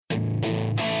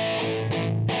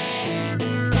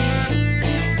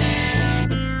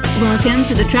Welcome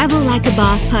to the Travel Like a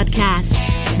Boss podcast,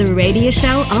 the radio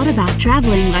show all about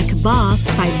traveling like a boss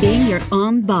by being your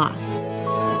own boss.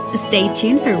 Stay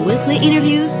tuned for weekly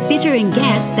interviews featuring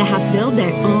guests that have built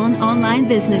their own online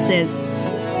businesses.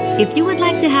 If you would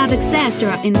like to have access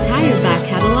to our entire back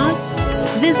catalog,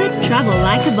 visit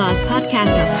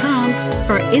travellikeabosspodcast.com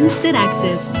for instant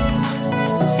access.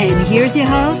 And here's your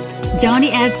host, Johnny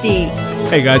FD.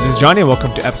 Hey guys, it's Johnny and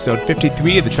welcome to episode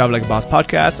 53 of the Travel Like a Boss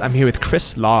podcast. I'm here with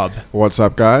Chris Lobb. What's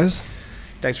up, guys?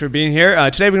 Thanks for being here.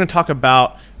 Today we're going to talk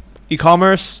about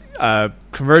e-commerce,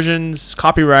 conversions,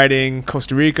 copywriting,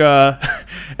 Costa Rica,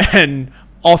 and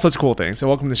all sorts of cool things. So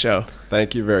welcome to the show.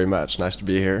 Thank you very much. Nice to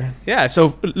be here. Yeah,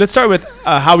 so let's start with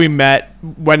how we met,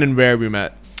 when and where we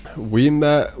met. We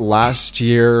met last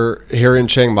year here in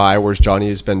Chiang Mai, where Johnny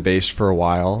has been based for a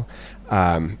while.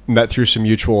 Met through some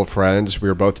mutual friends. We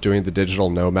were both doing the digital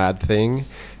nomad thing,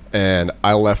 and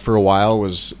I left for a while,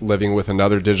 was living with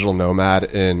another digital nomad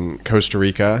in Costa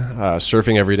Rica,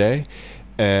 surfing every day.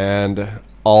 And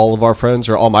all my friends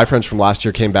from last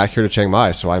year came back here to Chiang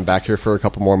Mai, so I'm back here for a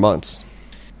couple more months.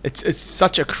 It's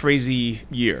such a crazy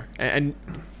year. And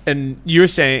you're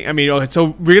saying, I mean, okay,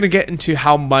 so we're going to get into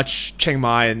how much Chiang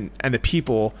Mai and the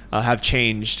people have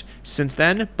changed since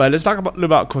then. But let's talk a little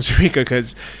about Costa Rica,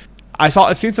 because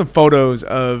I've seen some photos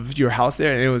of your house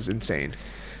there, and it was insane.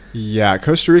 Yeah,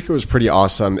 Costa Rica was pretty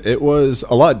awesome. It was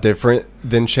a lot different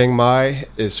than Chiang Mai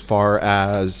as far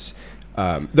as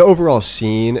the overall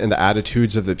scene and the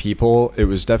attitudes of the people. It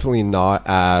was definitely not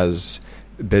as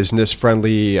business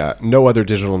friendly. No other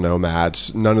digital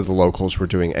nomads. None of the locals were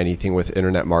doing anything with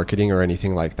internet marketing or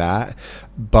anything like that.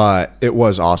 But it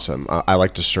was awesome. I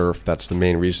like to surf. That's the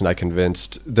main reason I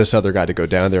convinced this other guy to go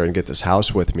down there and get this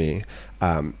house with me.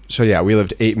 So yeah, we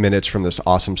lived 8 minutes from this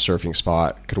awesome surfing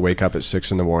spot. Could wake up at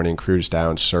 6 a.m, cruise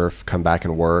down, surf, come back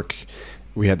and work.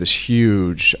 We had this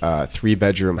huge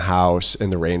 3-bedroom house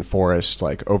in the rainforest,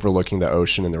 like overlooking the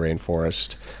ocean in the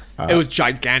rainforest. It was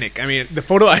gigantic. I mean, the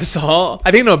photo I saw, I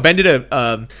think Ben did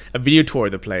a video tour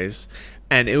of the place,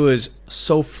 and it was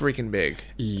so freaking big.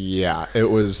 Yeah, it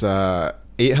was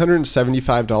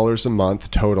 $875 a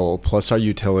month total plus our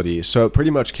utilities. So it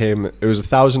pretty much it was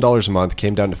 $1,000 a month,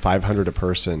 came down to $500 a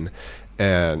person.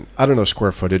 And I don't know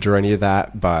square footage or any of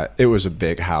that, but it was a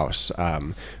big house.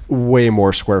 Way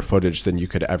more square footage than you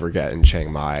could ever get in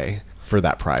Chiang Mai for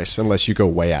that price, unless you go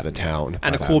way out of town.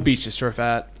 And a cool beach to surf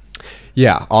at.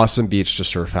 Yeah, awesome beach to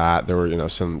surf at. There were,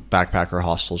 some backpacker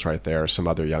hostels right there, some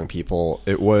other young people.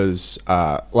 It was,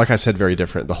 like I said, very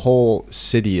different. The whole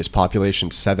city is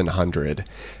population 700,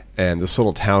 and this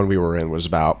little town we were in was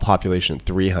about population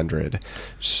 300.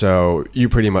 So you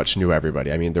pretty much knew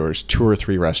everybody. I mean, there was 2 or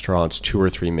 3 restaurants, 2 or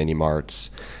 3 mini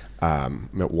marts, 1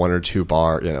 or 2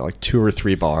 bars, like 2 or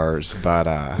 3 bars,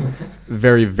 but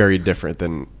very, very different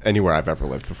than anywhere I've ever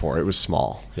lived before. It was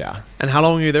small, yeah. And how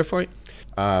long were you there for?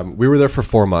 We were there for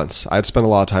 4 months. I had spent a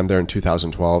lot of time there in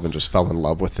 2012 and just fell in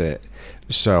love with it.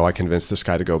 So I convinced this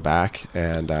guy to go back,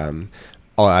 and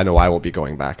I know I will be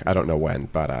going back. I don't know when,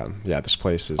 but yeah, this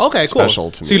place is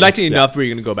special to me. So you liked it enough where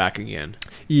you're going to go back again?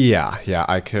 Yeah,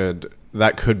 I could.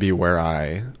 That could be where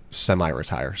I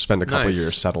semi-retire, spend a couple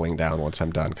years settling down once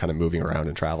I'm done kind of moving around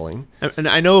and traveling. And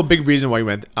I know a big reason why you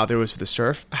went out there was for the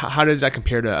surf. How does that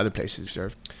compare to other places you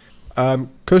surf?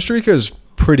 Costa Rica is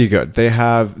pretty good.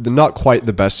 They're not quite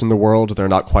the best in the world. They're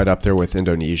not quite up there with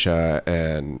Indonesia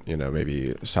and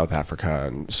maybe South Africa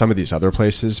and some of these other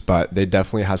places, but they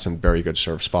definitely have some very good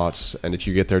surf spots. And if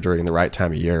you get there during the right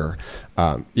time of year,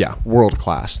 world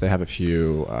class. They have a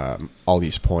few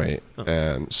Aldi's Point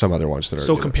and some other ones that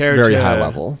are very high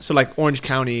level. So like Orange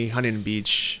County, Huntington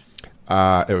Beach.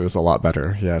 It was a lot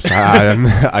better. Yes,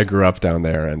 I grew up down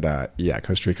there, and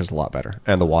Costa Rica is a lot better,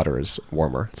 and the water is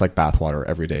warmer. It's like bath water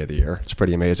every day of the year. It's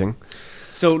pretty amazing.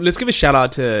 So let's give a shout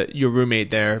out to your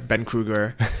roommate there, Ben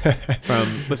Kruger, from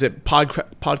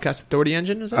Podcast Authority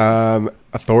Engine? Is that?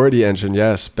 Authority Engine,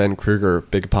 yes. Ben Kruger,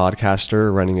 big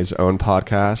podcaster, running his own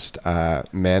podcast,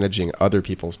 managing other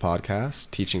people's podcasts,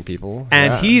 teaching people.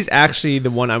 And he's actually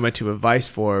the one I went to advice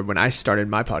for when I started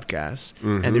my podcast.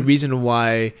 Mm-hmm. And the reason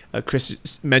why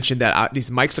Chris mentioned that these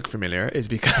mics look familiar is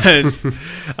because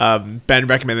Ben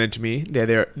recommended it to me.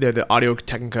 They're the Audio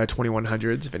Technica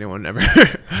 2100s, if anyone ever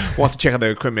wants to check out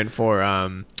the equipment for...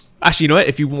 Actually, you know what?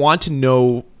 If you want to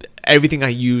know everything I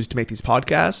use to make these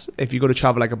podcasts, if you go to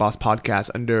Travel Like a Boss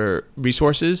podcast under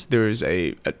resources, there's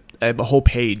a whole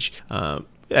page, and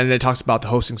it talks about the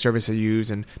hosting service I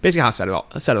use and basically how to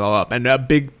set it all up. And a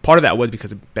big part of that was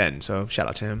because of Ben. So shout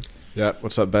out to him. Yeah,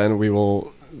 what's up, Ben? We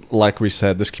will like we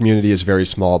said, this community is very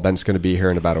small. Ben's going to be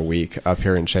here in about a week up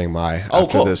here in Chiang Mai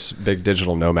after this big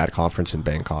digital nomad conference in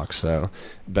Bangkok. So,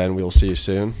 Ben, we'll see you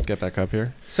soon. Get back up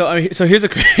here. So here's the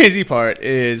crazy part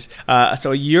is,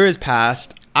 so a year has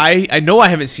passed. I know I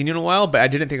haven't seen you in a while, but I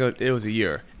didn't think it was a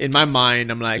year. In my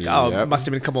mind, I'm like, it must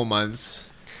have been a couple of months.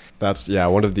 That's,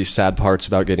 one of the sad parts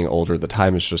about getting older. The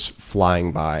time is just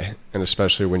flying by. And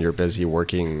especially when you're busy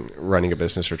working, running a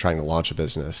business or trying to launch a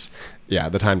business. Yeah,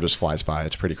 the time just flies by.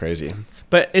 It's pretty crazy.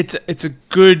 But it's a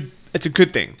good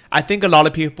thing. I think a lot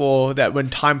of people that when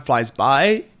time flies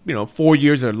by, 4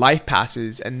 years of life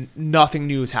passes and nothing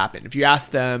new has happened. If you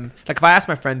ask them, like if I ask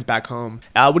my friends back home,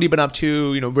 what have you been up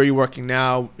to? Where are you working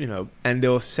now? And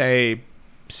they'll say,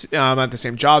 I'm at the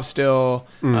same job still.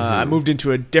 I moved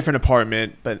into a different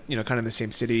apartment, but kind of in the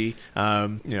same city.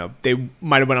 They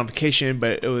might have went on vacation,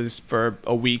 but it was for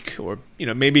a week, or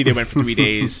maybe they went for 3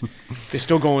 days. They're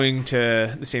still going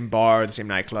to the same bar, the same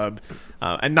nightclub,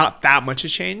 and not that much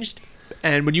has changed.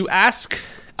 And when you ask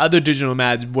other digital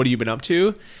nomads, what have you been up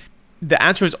to? The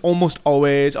answer is almost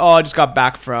always, I just got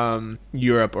back from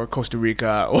Europe or Costa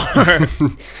Rica. Or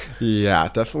yeah,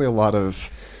 definitely a lot of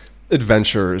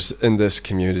adventures in this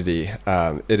community.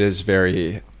 It is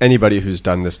anybody who's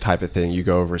done this type of thing, you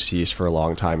go overseas for a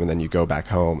long time and then you go back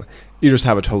home, you just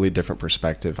have a totally different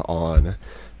perspective on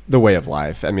the way of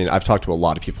life. I mean, I've talked to a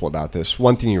lot of people about this.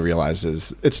 One thing you realize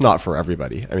is it's not for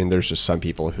everybody. I mean, there's just some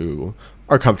people who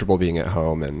are comfortable being at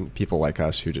home, and people like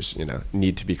us who just,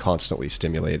 need to be constantly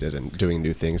stimulated and doing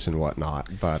new things and whatnot.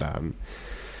 But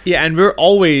yeah, and we're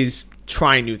always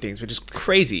trying new things, which is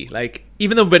crazy. Like,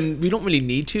 even though when we don't really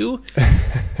need to,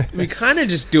 we kind of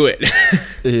just do it.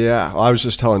 Yeah, well, I was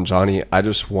just telling Johnny, I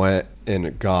just went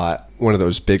and got one of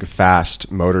those big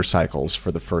fast motorcycles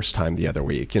for the first time the other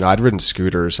week. I'd ridden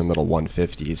scooters and little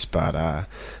 150s, but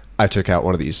I took out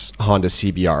one of these Honda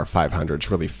CBR 500s,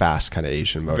 really fast kind of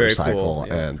Asian motorcycle. Very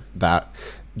cool, and that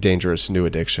dangerous new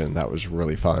addiction, that was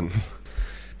really fun.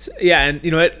 So, yeah, and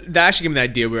that actually gave me the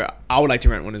idea where I would like to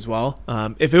rent one as well.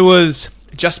 If it was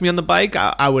just me on the bike,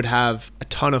 I would have a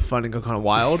ton of fun and go kind of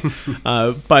wild.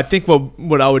 But I think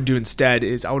what I would do instead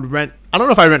is I would rent. I don't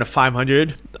know if I rent a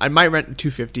 500. I might rent a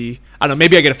 250. I don't know.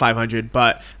 Maybe I get a 500.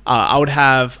 But I would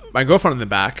have my girlfriend in the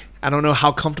back. I don't know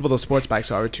how comfortable those sports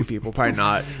bikes are with two people. Probably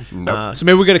not. Nope. So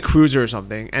maybe we get a cruiser or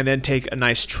something, and then take a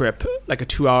nice trip, like a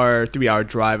 2-hour, 3-hour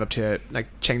drive up to like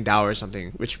Chengdao or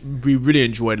something, which we really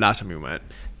enjoyed last time we went.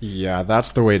 Yeah,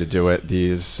 that's the way to do it.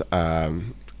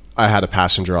 I had a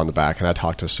passenger on the back, and I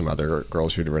talked to some other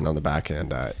girls who'd ridden on the back,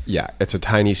 and it's a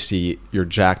tiny seat. You're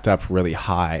jacked up really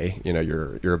high.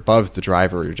 You're above the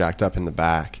driver. You're jacked up in the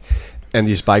back, and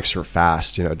these bikes are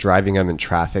fast. Driving them in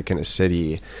traffic in a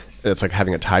city, it's like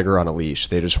having a tiger on a leash.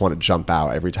 They just want to jump out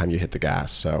every time you hit the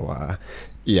gas. So,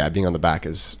 being on the back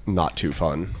is not too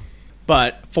fun.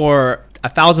 But for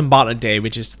 1,000 baht a day,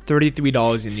 which is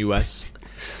 $33 in US,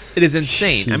 it is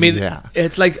insane. I mean,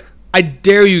 It's like, I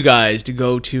dare you guys to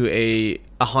go to a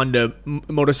Honda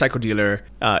motorcycle dealer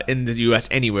in the US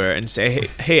anywhere and say,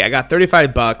 hey, I got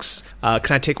 $35.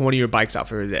 Can I take one of your bikes out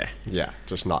for a day? Yeah,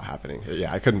 just not happening.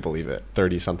 Yeah, I couldn't believe it.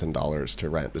 $30-something to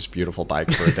rent this beautiful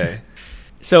bike for a day.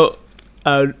 So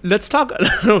let's talk a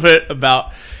little bit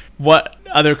about what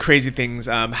other crazy things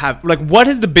have. Like, what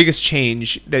is the biggest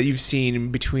change that you've seen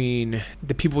between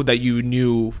the people that you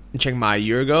knew in Chiang Mai a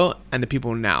year ago and the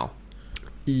people now?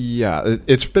 Yeah,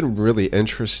 it's been really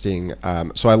interesting.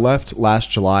 So I left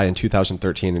last July in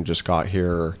 2013 and just got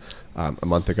here a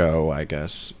month ago, I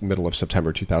guess, middle of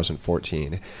September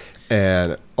 2014.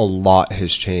 And a lot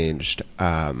has changed.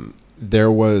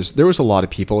 There was a lot of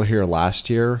people here last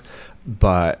year,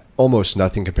 but almost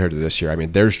nothing compared to this year. I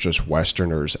mean, there's just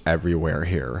Westerners everywhere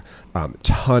here.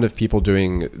 Ton of people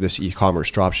doing this e-commerce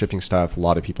dropshipping stuff. A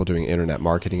lot of people doing internet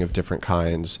marketing of different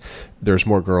kinds. There's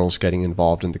more girls getting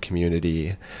involved in the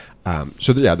community.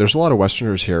 There's a lot of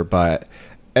Westerners here, but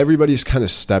everybody's kind of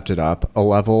stepped it up a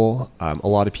level. A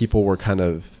lot of people were kind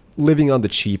of living on the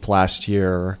cheap last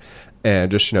year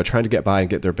and just, trying to get by and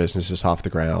get their businesses off the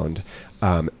ground.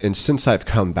 And since I've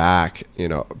come back,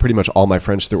 pretty much all my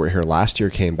friends that were here last year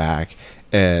came back,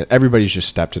 and everybody's just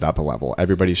stepped it up a level.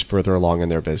 Everybody's further along in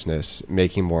their business,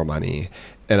 making more money.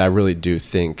 And I really do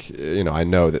think, I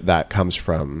know that comes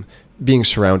from being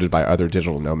surrounded by other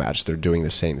digital nomads. They're doing the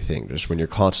same thing. Just when you're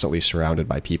constantly surrounded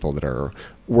by people that are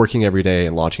working every day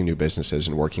and launching new businesses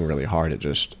and working really hard,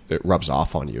 it rubs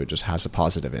off on you. It just has a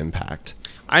positive impact.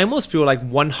 I almost feel like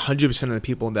 100% of the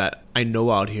people that I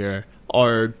know out here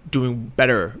are doing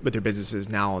better with their businesses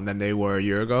now than they were a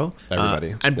year ago.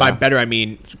 Everybody. And by better, I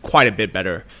mean quite a bit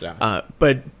better. Yeah.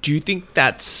 But do you think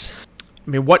that's I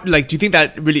mean, what, like, do you think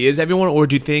that really is everyone, or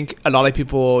do you think a lot of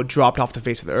people dropped off the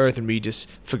face of the earth and we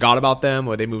just forgot about them,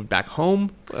 or they moved back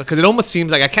home? Because it almost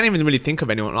seems like I can't even really think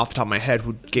of anyone off the top of my head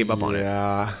who gave up on it.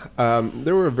 Yeah.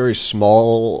 There were a very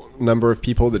small number of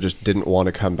people that just didn't want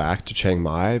to come back to Chiang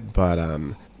Mai. But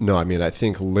no, I mean, I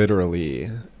think literally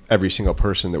every single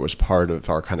person that was part of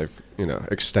our kind of,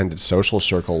 extended social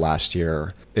circle last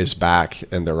year is back,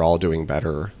 and they're all doing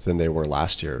better than they were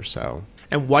last year. So.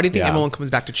 And why do you think everyone comes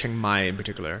back to Chiang Mai in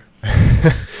particular?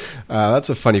 That's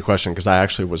a funny question, because I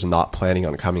actually was not planning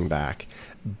on coming back.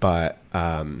 But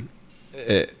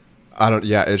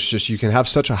it's just, you can have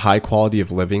such a high quality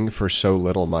of living for so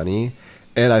little money.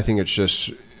 And I think it's just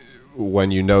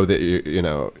when you know that,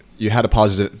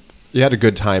 you had a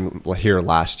good time here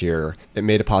last year, it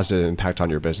made a positive impact on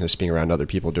your business being around other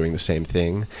people doing the same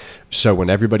thing. So when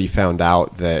everybody found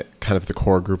out that kind of the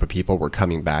core group of people were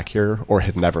coming back here or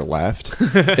had never left,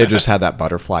 it just had that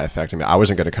butterfly effect. I mean, I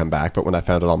wasn't going to come back, but when I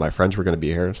found out all my friends were going to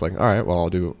be here, it's like, all right, well, I'll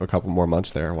do a couple more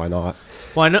months there. Why not?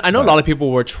 Well, I know a lot of people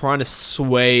were trying to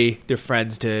sway their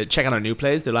friends to check out a new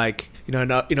place. They're like,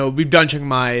 we've done Chiang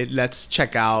Mai, let's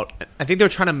check out. I think they were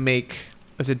trying to make,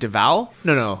 was it Davao?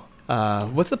 No.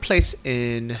 What's the place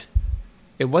in?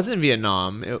 It wasn't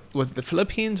Vietnam. It was the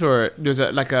Philippines, or there's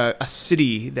a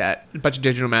city that a bunch of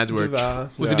digital nomads were.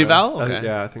 Was it Davao?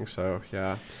 Okay. I think so.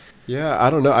 Yeah. I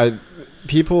don't know.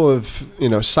 People have,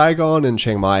 Saigon and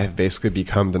Chiang Mai have basically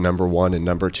become the number 1 and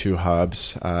number 2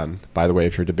 hubs. By the way,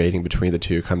 if you're debating between the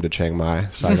two, come to Chiang Mai.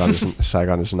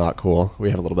 Saigon is not cool. We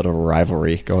have a little bit of a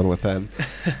rivalry going with them.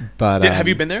 But have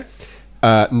you been there?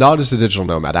 Not as a digital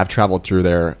nomad. I've traveled through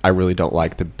there. I really don't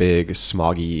like the big,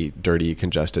 smoggy, dirty,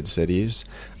 congested cities.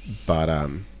 But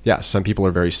some people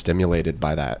are very stimulated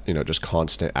by that, just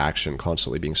constant action,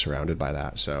 constantly being surrounded by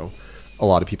that. So a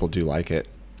lot of people do like it.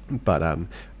 But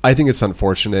I think it's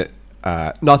unfortunate.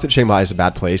 Not that Chiang Mai is a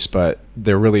bad place, but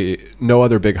there really no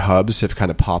other big hubs have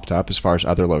kind of popped up as far as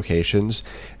other locations.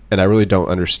 And I really don't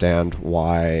understand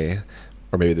why.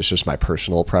 Or maybe this is just my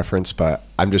personal preference, but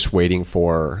I'm just waiting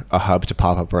for a hub to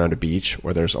pop up around a beach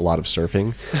where there's a lot of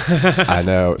surfing. I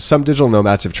know some digital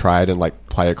nomads have tried in like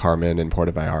Playa Carmen and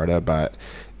Puerto Vallarta, but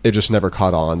it just never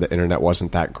caught on. The internet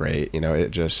wasn't that great.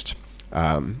 It just,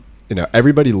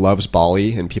 everybody loves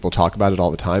Bali and people talk about it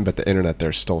all the time, but the internet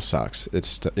there still sucks.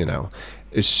 It's,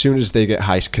 as soon as they get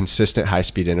consistent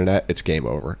high-speed internet, it's game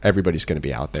over. Everybody's going to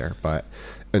be out there. But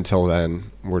until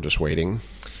then, we're just waiting.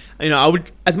 I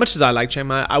would, as much as I like Chiang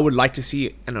Mai, I would like to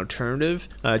see an alternative,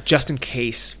 just in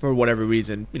case, for whatever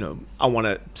reason, I want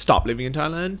to stop living in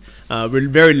Thailand. We're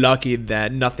very lucky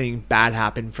that nothing bad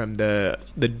happened from the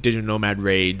digital nomad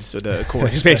raids or the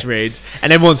co-working space raids,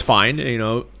 and everyone's fine.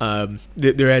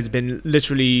 There has been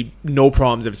literally no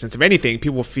problems ever since. If anything,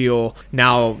 people feel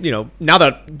now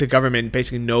that the government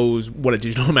basically knows what a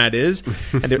digital nomad is,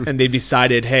 and they've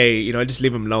decided, hey, just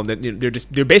leave them alone. That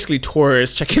they're basically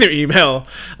tourists checking their email.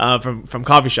 From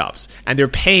coffee shops, and they're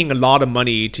paying a lot of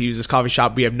money to use this coffee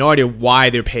shop. We have no idea why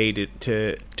they're paid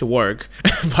to work,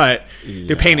 but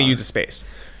they're paying to use the space.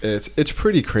 It's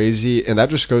pretty crazy, and that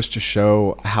just goes to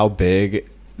show how big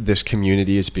this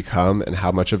community has become and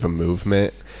how much of a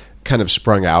movement kind of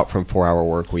sprung out from 4-hour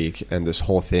work week. And this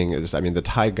whole thing is, the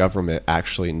Thai government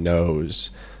actually knows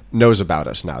about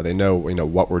us now. They know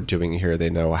what we're doing here. They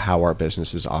know how our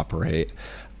businesses operate.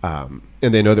 And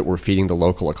they know that we're feeding the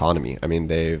local economy. I mean,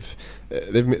 there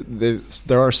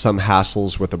are some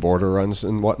hassles with the border runs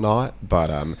and whatnot,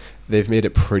 but they've made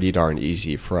it pretty darn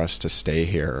easy for us to stay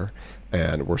here,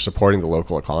 and we're supporting the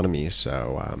local economy.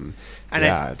 So,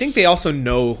 I think they also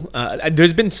know.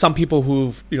 There's been some people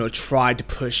who've tried to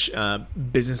push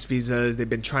business visas. They've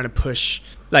been trying to push.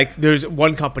 Like, there's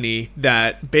one company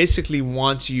that basically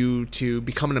wants you to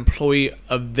become an employee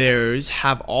of theirs,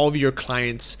 have all of your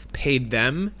clients paid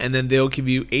them, and then they'll give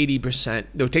you 80%.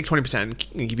 They'll take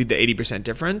 20% and give you the 80%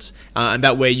 difference, and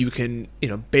that way you can,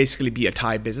 basically be a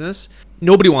Thai business.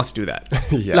 Nobody wants to do that.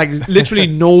 Yeah. Like, literally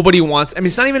nobody wants. I mean,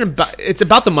 it's not even about. It's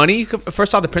about the money.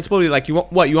 First off, the principle. You're like, you want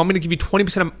what? You want me to give you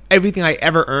 20% of everything I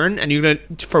ever earn, and you're gonna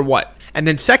for what? And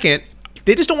then second,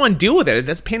 they just don't want to deal with it.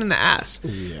 That's a pain in the ass.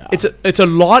 Yeah. It's a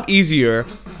lot easier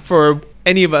for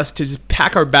any of us to just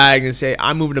pack our bag and say,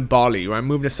 I'm moving to Bali or I'm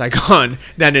moving to Saigon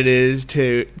than it is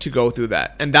to go through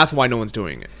that. And that's why no one's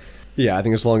doing it. Yeah, I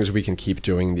think as long as we can keep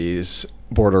doing these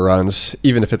border runs,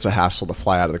 even if it's a hassle to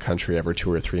fly out of the country every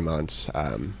 2 or 3 months,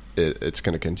 it's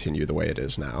going to continue the way it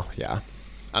is now. Yeah.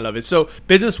 I love it. So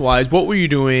business-wise, what were you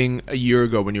doing a year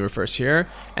ago when you were first here?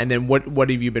 And then what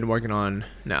have you been working on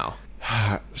now?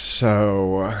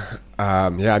 So,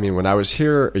 when I was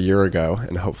here a year ago,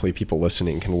 and hopefully people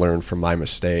listening can learn from my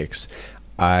mistakes,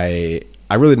 I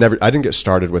I didn't get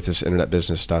started with this internet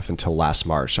business stuff until last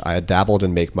March. I had dabbled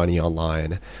in Make Money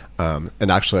Online,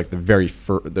 and actually, like the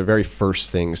very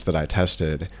first things that I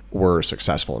tested were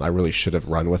successful, and I really should have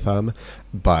run with them.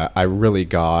 But I really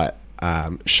got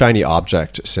shiny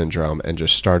object syndrome and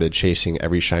just started chasing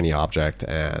every shiny object.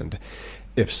 And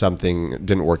if something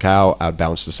didn't work out, I'd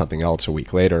bounce to something else a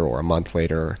week later or a month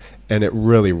later, and it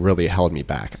really, really held me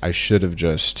back. I should have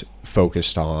just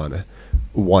focused on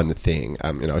one thing.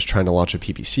 I was trying to launch a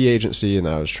PPC agency, and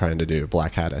then I was trying to do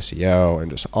Black Hat SEO and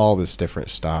just all this different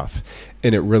stuff.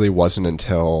 And it really wasn't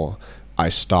until I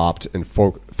stopped and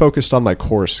focused on my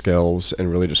core skills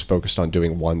and really just focused on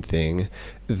doing one thing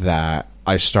that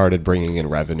I started bringing in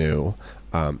revenue,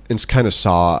 and kind of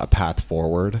saw a path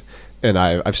forward. And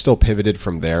I've still pivoted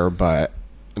from there, but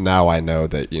now I know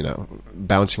that,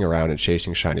 bouncing around and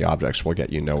chasing shiny objects will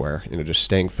get you nowhere. Just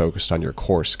staying focused on your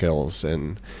core skills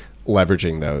and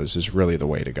leveraging those is really the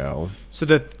way to go. So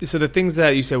the things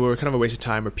that you said were kind of a waste of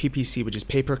time were PPC, which is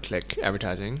pay-per-click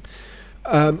advertising.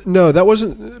 No,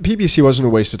 PPC wasn't a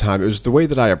waste of time. It was the way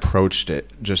that I approached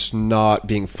it, just not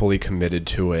being fully committed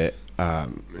to it.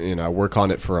 Work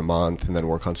on it for a month and then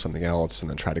work on something else and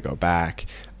then try to go back.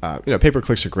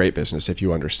 Pay-per-click's a great business if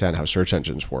you understand how search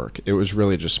engines work. It was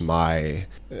really just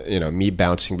me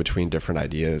bouncing between different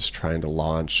ideas, trying to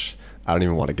launch. I don't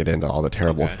even want to get into all the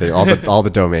terrible things, all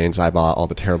the domains I bought, all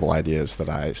the terrible ideas that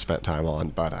I spent time on.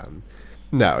 But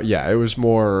it was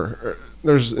more.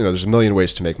 There's a million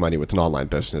ways to make money with an online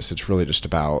business. It's really just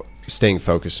about staying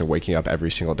focused and waking up every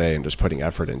single day and just putting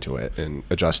effort into it and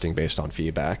adjusting based on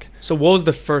feedback. So what was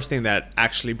the first thing that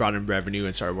actually brought in revenue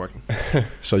and started working?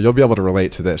 So you'll be able to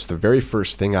relate to this. The very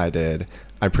first thing I did,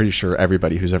 I'm pretty sure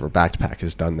everybody who's ever backpacked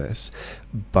has done this,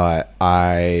 but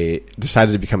I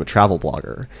decided to become a travel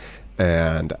blogger.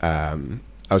 And I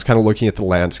was kind of looking at the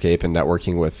landscape and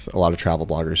networking with a lot of travel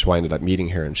bloggers who I ended up meeting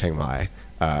here in Chiang Mai.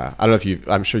 I don't know if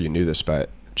I'm sure you knew this,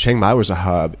 but Chiang Mai was a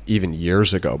hub even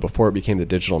years ago. Before it became the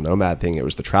digital nomad thing, it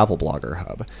was the travel blogger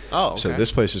hub. Oh, okay. So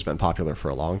this place has been popular for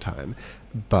a long time.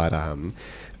 But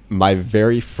my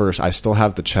very first, I still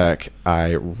have the check.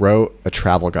 I wrote a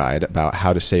travel guide about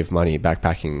how to save money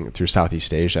backpacking through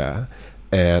Southeast Asia.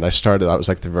 And that was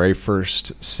like the very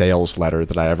first sales letter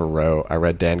that I ever wrote. I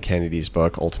read Dan Kennedy's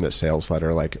book, Ultimate Sales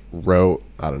Letter, I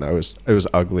don't know, it was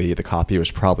ugly. The copy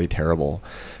was probably terrible.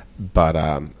 But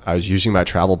I was using my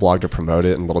travel blog to promote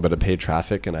it and a little bit of paid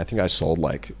traffic. And I think I sold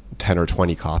like 10 or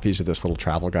 20 copies of this little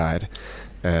travel guide.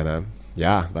 And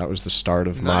that was the start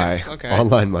of my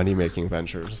online money-making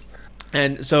ventures.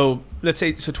 And so let's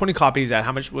say, 20 copies at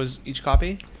how much was each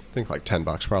copy? I think like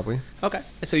 $10 probably. Okay.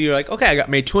 So you're like, okay, I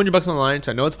made $200 online,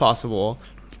 so I know it's possible.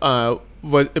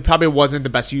 It probably wasn't the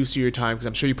best use of your time because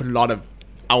I'm sure you put a lot of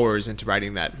hours into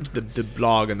writing the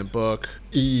blog and the book.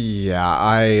 Yeah,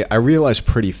 I realized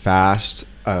pretty fast.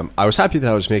 I was happy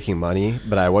that I was making money,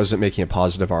 but I wasn't making a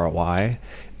positive ROI.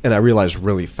 And I realized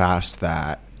really fast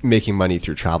that making money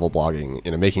through travel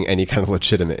blogging, making any kind of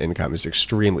legitimate income is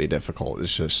extremely difficult.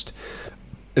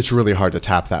 It's really hard to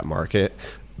tap that market.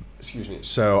 Excuse me.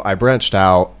 So I branched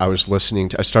out. I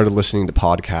started listening to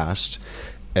podcasts,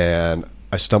 and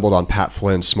I stumbled on Pat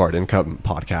Flynn's Smart Income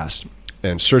podcast.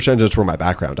 And search engines were my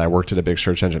background. I worked at a big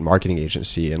search engine marketing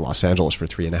agency in Los Angeles for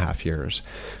 3.5 years.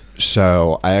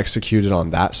 So I executed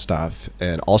on that stuff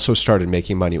and also started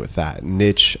making money with that,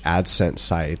 niche AdSense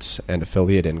sites and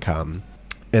affiliate income.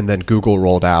 And then Google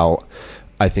rolled out,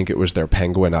 I think it was their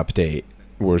Penguin update,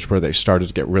 was where they started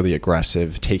to get really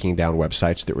aggressive, taking down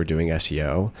websites that were doing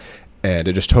SEO. And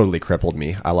it just totally crippled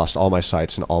me. I lost all my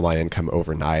sites and all my income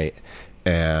overnight.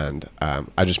 And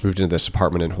I just moved into this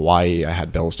apartment in Hawaii. I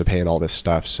had bills to pay and all this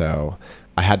stuff. So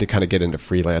I had to kind of get into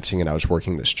freelancing, and I was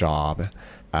working this job.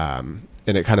 And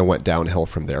it kind of went downhill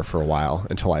from there for a while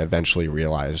until I eventually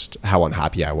realized how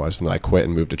unhappy I was. And then I quit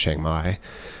and moved to Chiang Mai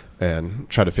and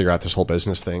tried to figure out this whole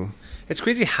business thing. It's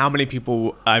crazy how many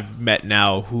people I've met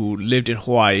now who lived in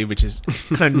Hawaii, which is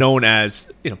kind of known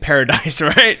as paradise,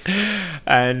 right?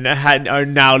 And are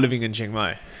now living in Chiang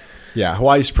Mai. Yeah,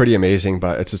 Hawaii's pretty amazing,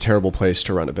 but it's a terrible place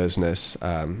to run a business.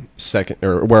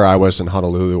 Where I was in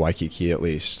Honolulu, Waikiki at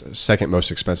least, second most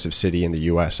expensive city in the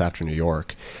U.S. after New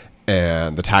York,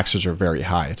 and the taxes are very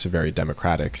high. It's a very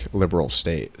democratic, liberal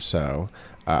state, so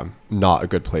not a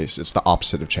good place. It's the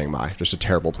opposite of Chiang Mai, just a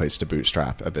terrible place to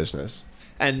bootstrap a business.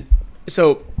 And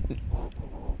so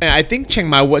I think Chiang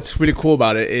Mai, what's really cool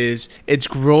about it is it's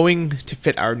growing to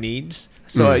fit our needs.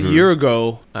 So a year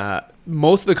ago,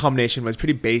 most of the combination was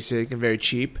pretty basic and very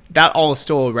cheap. That all is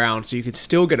still around, so you could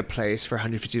still get a place for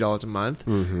 $150 a month.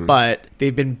 Mm-hmm. But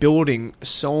they've been building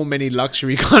so many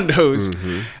luxury condos.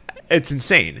 Mm-hmm. It's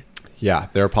insane. Yeah,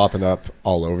 they're popping up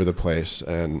all over the place.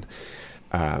 And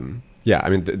yeah, I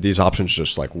mean, these options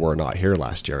just like were not here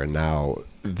last year. And now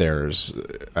there's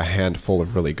a handful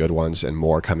of really good ones and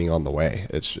more coming on the way.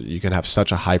 You can have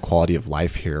such a high quality of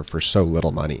life here for so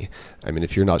little money. I mean,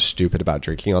 if you're not stupid about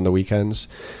drinking on the weekends,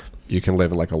 you can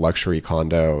live in like a luxury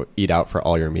condo, eat out for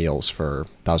all your meals for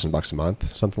 $1,000 a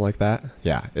month, something like that.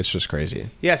 Yeah, it's just crazy.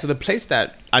 Yeah, so the place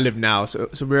that I live now, so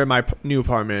we're in my new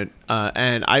apartment,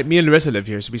 and me and Larissa live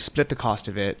here, so we split the cost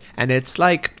of it, and it's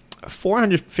like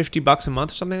 $450 a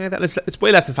month or something like that. It's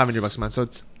way less than $500 a month, so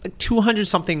it's like 200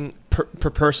 something per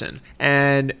person,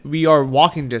 and we are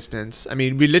walking distance. I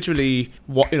mean, we literally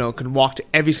can walk to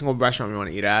every single restaurant we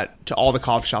want to eat at, to all the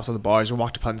coffee shops, all the bars. We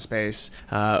walk to Pun Space.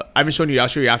 I've been showing you. I'll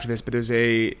show you after this, but there's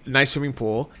a nice swimming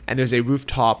pool and there's a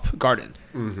rooftop garden,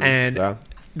 and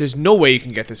there's no way you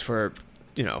can get this for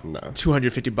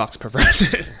 $250 per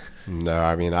person. No,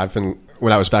 I mean,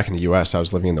 when I was back in the US, I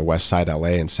was living in the West Side LA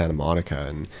in Santa Monica,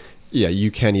 and yeah,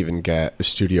 you can't even get a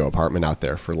studio apartment out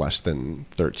there for less than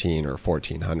 $1,300 or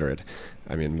 $1,400.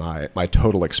 I mean, my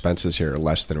total expenses here are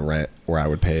less than rent where I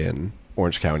would pay in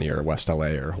Orange County or West LA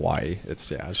or Hawaii. It's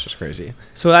just crazy.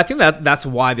 So I think that's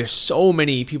why there's so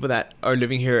many people that are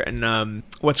living here. And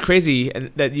what's crazy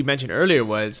that you mentioned earlier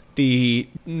was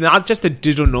not just the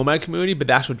digital nomad community, but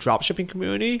the actual dropshipping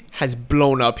community has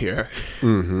blown up here.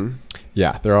 Mm-hmm.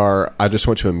 Yeah, there are. I just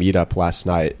went to a meetup last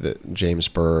night that James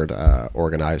Bird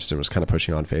organized and was kind of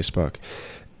pushing on Facebook.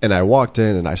 And I walked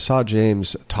in and I saw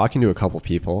James talking to a couple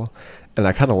people. And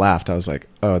I kind of laughed. I was like,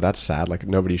 oh, that's sad. Like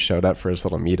nobody showed up for his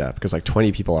little meetup because like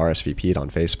 20 people RSVP'd on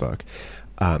Facebook.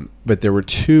 But there were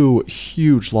 2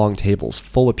 huge long tables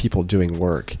full of people doing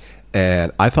work.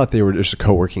 And I thought they were just a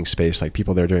co-working space, like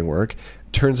people there doing work.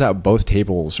 Turns out both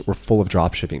tables were full of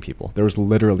dropshipping people. There was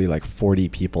literally like 40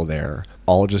 people there,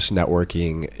 all just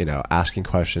networking, asking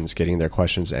questions, getting their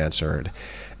questions answered.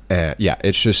 And yeah,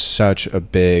 it's just such a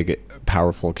big,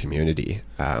 powerful community.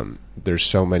 There's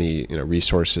so many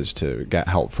resources to get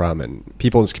help from, and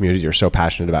people in this community are so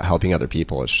passionate about helping other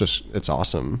people. It's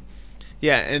awesome.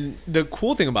 Yeah, and the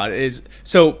cool thing about it is,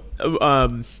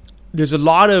 there's a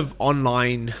lot of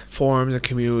online forums and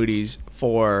communities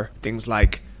for things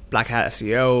like Black Hat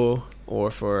SEO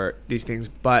or for these things.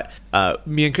 But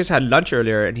me and Chris had lunch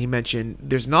earlier, and he mentioned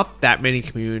there's not that many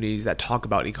communities that talk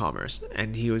about e-commerce.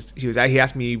 And he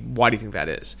asked me, why do you think that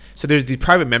is? So there's the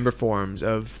private member forums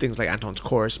of things like Anton's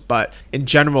course, but in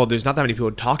general, there's not that many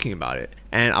people talking about it.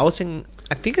 And I was saying,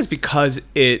 I think it's because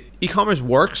e-commerce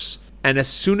works, and as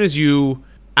soon as you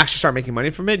actually start making money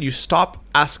from it, you stop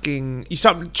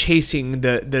chasing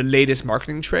the latest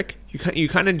marketing trick. You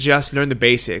kind of just learn the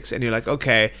basics, and you're like,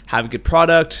 okay, have a good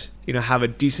product, have a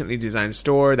decently designed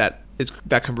store that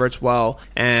converts well,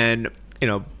 and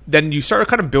then you start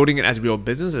kind of building it as a real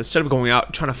business instead of going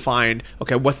out trying to find,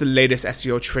 okay, what's the latest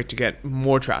SEO trick to get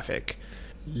more traffic.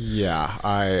 Yeah,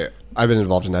 I've been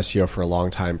involved in SEO for a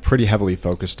long time, pretty heavily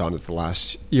focused on it the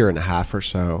last year and a half or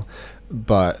so,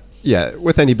 but yeah,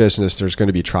 with any business, there's going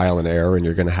to be trial and error, and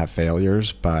you're going to have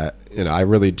failures. But I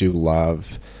really do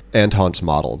love Anton's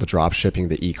model, the drop shipping,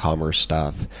 the e-commerce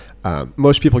stuff.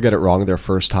 Most people get it wrong their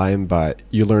first time, but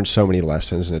you learn so many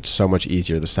lessons, and it's so much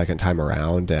easier the second time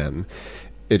around. And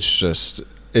it's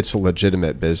a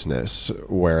legitimate business.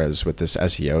 Whereas with this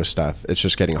SEO stuff, it's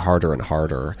just getting harder and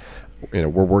harder. We're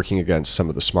working against some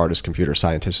of the smartest computer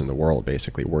scientists in the world,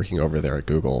 basically working over there at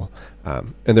Google,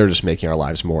 and they're just making our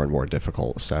lives more and more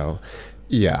difficult. So,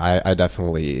 yeah, I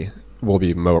definitely will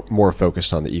be more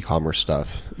focused on the e-commerce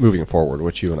stuff moving forward,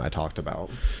 which you and I talked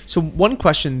about. So, one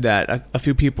question that a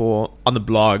few people on the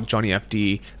blog, Johnny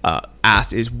FD,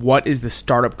 asked is, what is the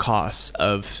startup costs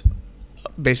of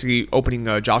basically opening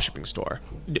a dropshipping store?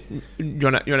 You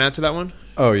want to answer that one?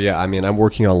 Oh, yeah. I mean, I'm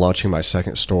working on launching my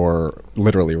second store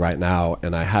literally right now,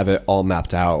 and I have it all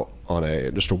mapped out on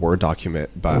just a Word document.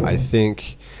 But I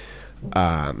think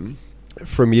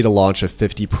for me to launch a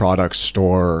 50-product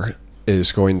store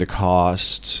is going to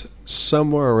cost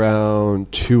somewhere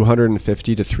around $250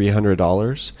 to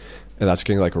 $300. And that's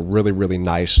getting like a really, really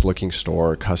nice looking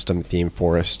store, custom theme,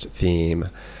 forest theme,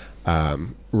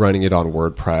 running it on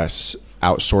WordPress,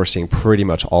 outsourcing pretty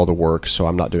much all the work, so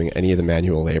I'm not doing any of the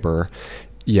manual labor.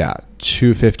 Yeah,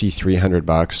 $250,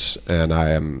 $300, and I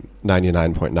am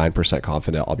 99.9%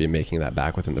 confident I'll be making that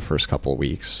back within the first couple of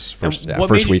weeks, first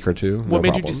week or two. What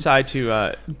made you decide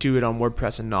to do it on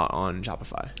WordPress and not on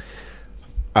Shopify?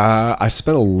 I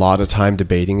spent a lot of time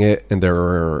debating it, and there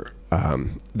are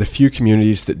the few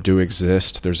communities that do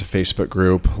exist. There's a Facebook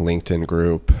group, LinkedIn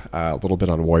group, a little bit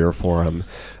on Warrior Forum,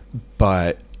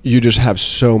 but you just have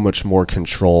so much more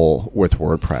control with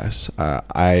WordPress.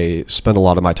 I spend a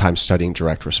lot of my time studying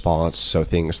direct response, so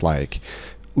things like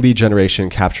lead generation,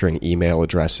 capturing email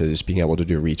addresses, being able to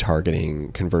do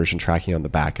retargeting, conversion tracking on the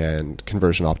back end,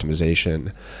 conversion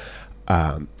optimization.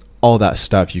 All that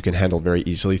stuff you can handle very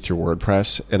easily through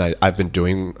WordPress. And I've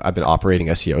been operating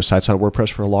SEO sites on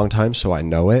WordPress for a long time, so I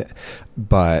know it.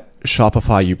 But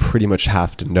Shopify, you pretty much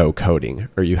have to know coding,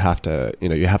 or you have to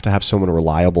have someone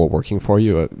reliable working for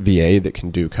you, a VA that can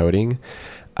do coding.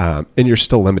 And you're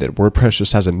still limited. WordPress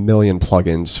just has a million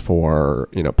plugins for,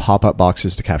 pop-up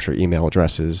boxes to capture email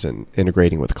addresses and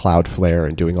integrating with Cloudflare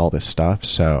and doing all this stuff.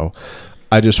 So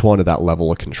I just wanted that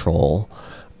level of control.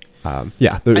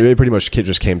 It pretty much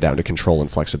just came down to control and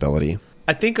flexibility.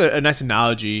 I think a nice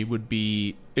analogy would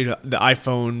be the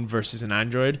iPhone versus an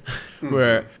Android,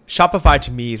 where Shopify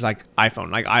to me is like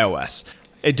iPhone, like iOS.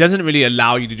 It doesn't really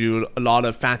allow you to do a lot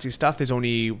of fancy stuff. There's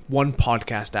only one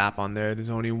podcast app on there. There's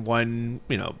only one,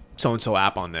 so-and-so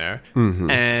app on there.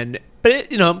 But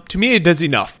to me, it does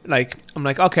enough. Like, I'm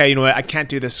like, okay, I can't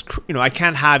do this. I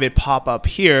can't have it pop up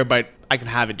here, but I can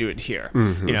have it do it here.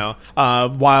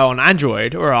 While on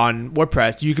Android or on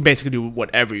WordPress, you can basically do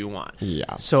whatever you want.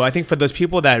 Yeah. So I think for those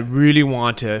people that really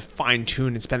want to fine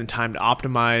tune and spend the time to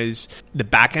optimize the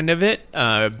back end of it,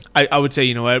 I would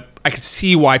say, I could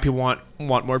see why people want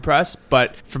WordPress,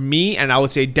 but for me, and I would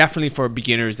say definitely for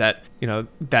beginners that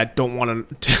that don't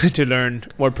want to learn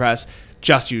WordPress,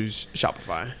 just use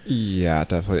Shopify. Yeah,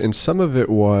 definitely. And some of it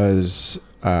was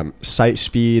site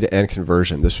speed and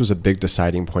conversion. This was a big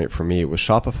deciding point for me. With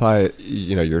Shopify,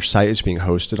 your site is being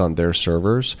hosted on their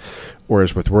servers,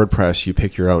 whereas with WordPress, you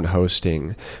pick your own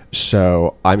hosting.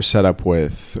 So I'm set up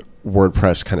with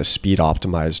WordPress kind of speed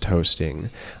optimized hosting.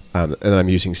 And then I'm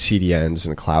using CDNs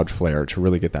and Cloudflare to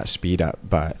really get that speed up.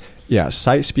 But yeah,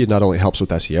 site speed not only helps with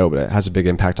SEO, but it has a big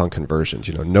impact on conversions.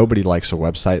 Nobody likes a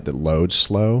website that loads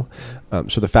slow.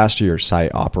 So the faster your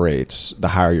site operates, the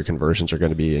higher your conversions are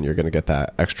going to be, and you're going to get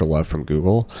that extra love from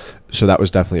Google. So that was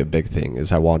definitely a big thing,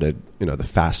 is I wanted, the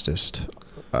fastest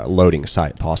loading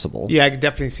site possible. Yeah, I could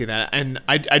definitely see that. And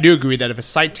I do agree that if a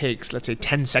site takes, let's say,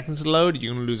 10 seconds to load,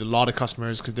 you're going to lose a lot of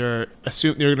customers because they're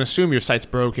going to assume your site's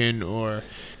broken, or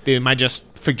they might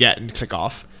just forget and click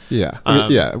off. Yeah,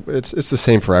 it's the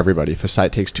same for everybody. If a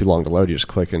site takes too long to load, you just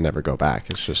click and never go back.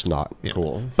 It's just not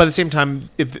cool. But at the same time,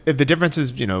 if the difference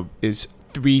is is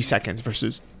 3 seconds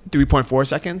versus 3.4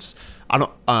 seconds,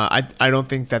 I don't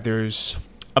think that there's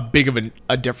a big of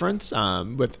a difference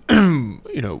with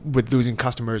with losing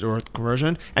customers or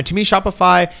conversion. And to me,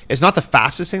 Shopify is not the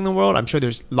fastest thing in the world. I'm sure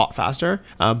there's a lot faster,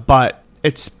 but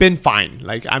it's been fine.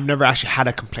 Like, I've never actually had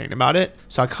a complaint about it.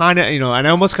 So I kind of, and I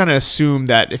almost kind of assume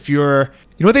that if you're,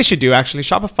 what they should do actually,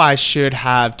 Shopify should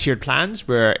have tiered plans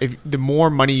where if the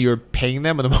more money you're paying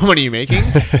them or the more money you're making,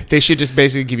 they should just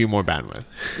basically give you more bandwidth.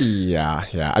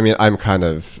 Yeah. I mean, I'm kind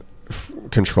of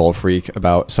control freak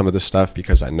about some of this stuff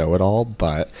because I know it all.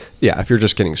 But yeah, if you're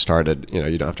just getting started, you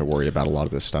don't have to worry about a lot of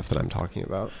this stuff that I'm talking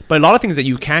about. But a lot of things that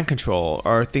you can control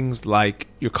are things like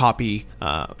your copy,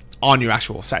 on your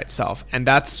actual site itself. And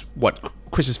that's what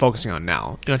Chris is focusing on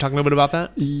now. You want to talk a little bit about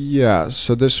that? Yeah.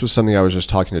 So this was something I was just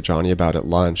talking to Johnny about at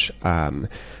lunch.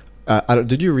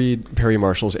 Did you read Perry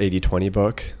Marshall's 80-20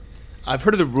 book? I've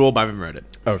heard of the rule, but I haven't read it.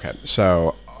 Okay.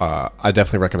 So I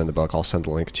definitely recommend the book. I'll send the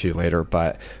link to you later.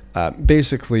 But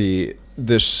basically,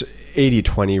 this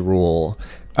 80-20 rule,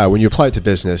 when you apply it to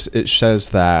business, it says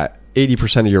that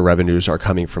 80% of your revenues are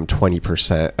coming from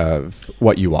 20% of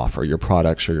what you offer, your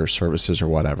products or your services or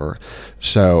whatever.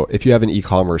 So if you have an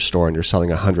e-commerce store and you're selling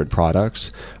 100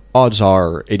 products, odds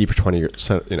are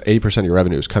 80% of your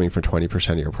revenue is coming from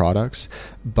 20% of your products.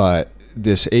 But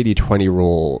this 80-20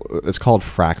 rule, it's called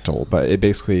fractal, but it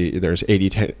basically, there's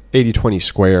 80-20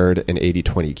 squared and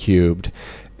 80-20 cubed.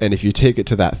 And if you take it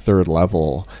to that third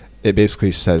level, it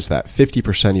basically says that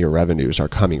 50% of your revenues are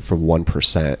coming from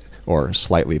 1%. Or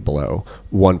slightly below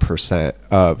 1%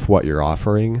 of what you're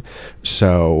offering.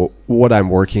 So what I'm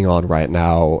working on right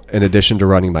now, in addition to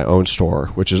running my own store,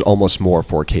 which is almost more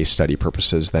for case study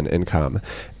purposes than income,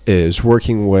 is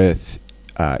working with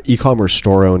e-commerce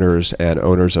store owners and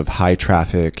owners of high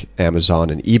traffic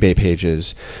Amazon and eBay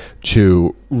pages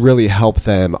to really help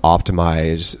them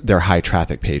optimize their high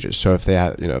traffic pages. So if they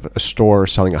have, a store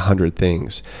selling 100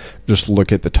 things, just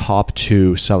look at the top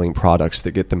 2 selling products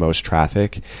that get the most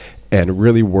traffic and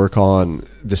really work on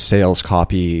the sales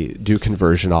copy, do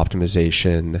conversion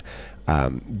optimization.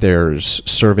 There's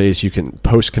surveys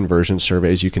post-conversion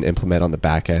surveys you can implement on the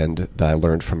back end that I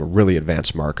learned from a really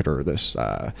advanced marketer, this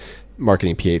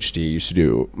marketing PhD, used to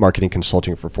do marketing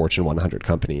consulting for Fortune 100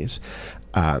 companies.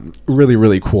 really,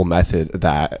 really cool method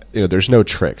that, there's no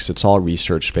tricks. It's all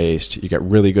research based. You get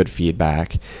really good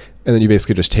feedback. And then you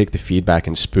basically just take the feedback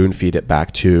and spoon feed it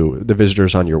back to the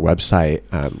visitors on your website,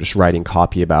 just writing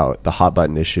copy about the hot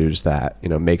button issues that,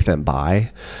 make them buy.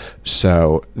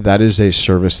 So that is a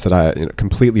service that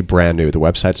completely brand new. The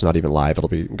website's not even live. It'll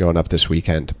be going up this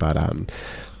weekend, but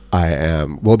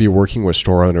we'll be working with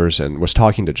store owners, and was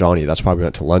talking to Johnny. That's why we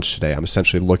went to lunch today. I'm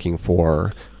essentially looking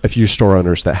for a few store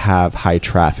owners that have high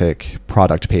traffic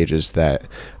product pages that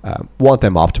want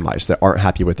them optimized, that aren't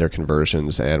happy with their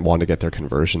conversions and want to get their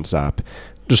conversions up.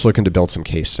 Just looking to build some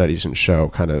case studies and show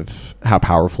kind of how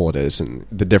powerful it is and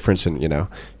the difference in,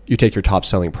 you take your top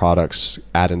selling products,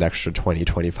 add an extra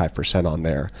 20-25% on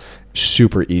there.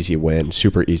 Super easy win,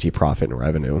 super easy profit and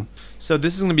revenue. So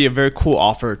this is going to be a very cool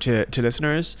offer to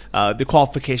listeners. The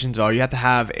qualifications are you have to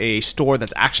have a store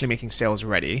that's actually making sales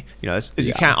already.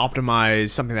 You can't optimize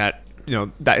something that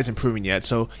that isn't proven yet.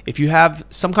 So if you have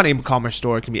some kind of e-commerce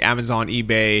store, it can be Amazon,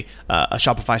 eBay, a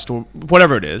Shopify store,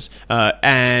 whatever it is,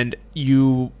 and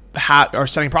you are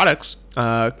selling products,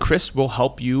 Chris will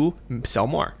help you sell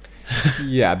more.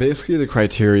 Yeah, basically the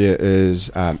criteria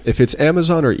is if it's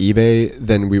Amazon or eBay,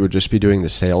 then we would just be doing the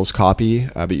sales copy,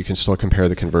 but you can still compare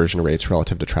the conversion rates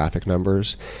relative to traffic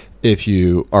numbers. If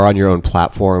you are on your own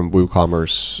platform,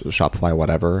 WooCommerce, Shopify,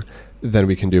 whatever, then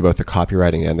we can do both the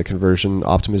copywriting and the conversion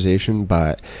optimization.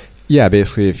 But yeah,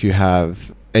 basically if you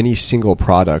have any single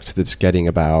product that's getting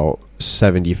about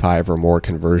 75 or more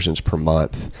conversions per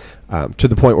month, to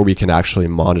the point where we can actually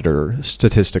monitor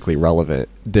statistically relevant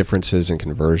differences in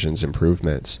conversions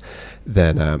improvements,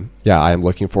 then I am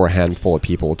looking for a handful of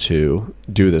people to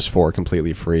do this for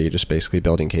completely free, just basically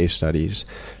building case studies.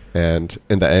 And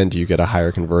in the end, you get a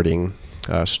higher converting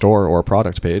store or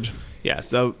product page. Yeah,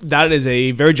 so that is a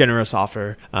very generous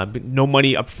offer. No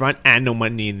money up front and no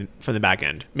money from the back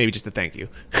end. Maybe just a thank you.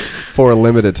 For a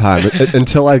limited time.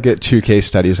 Until I get 2 case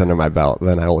studies under my belt,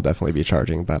 then I will definitely be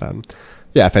charging. But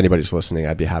yeah, if anybody's listening,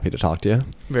 I'd be happy to talk to you.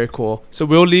 Very cool. So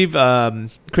we'll leave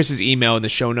Chris's email in the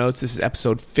show notes. This is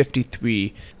episode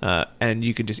 53, and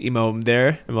you can just email him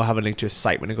there, and we'll have a link to his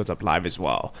site when it goes up live as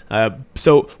well.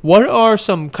 So what are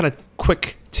some kind of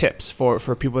quick tips for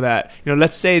people that,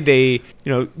 let's say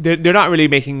they're not really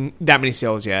making that many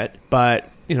sales yet, but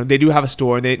they do have a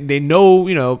store. They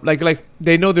know, like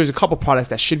they know there's a couple products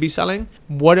that should be selling.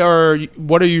 What are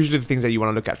usually the things that you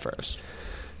want to look at first?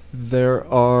 There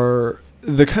are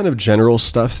the kind of general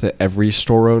stuff that every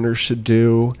store owner should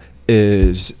do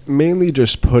is mainly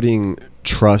just putting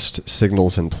trust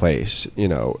signals in place.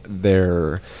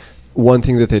 One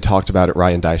thing that they talked about at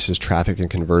Ryan Deiss's Traffic and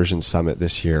Conversion Summit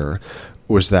this year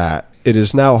was that it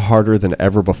is now harder than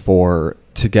ever before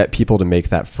to get people to make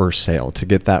that first sale, to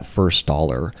get that first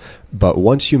dollar. But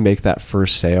once you make that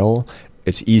first sale,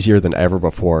 it's easier than ever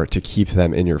before to keep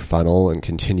them in your funnel and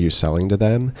continue selling to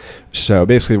them. So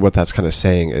basically what that's kind of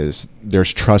saying is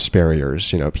there's trust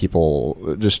barriers.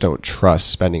 People just don't trust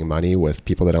spending money with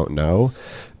people they don't know.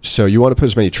 So you want to put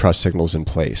as many trust signals in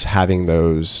place, having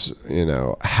those,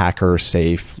 hacker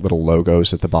safe little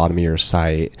logos at the bottom of your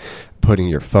site, putting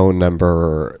your phone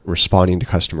number, responding to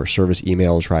customer service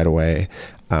emails right away,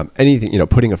 anything,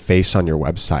 putting a face on your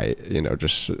website,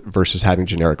 just versus having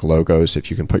generic logos.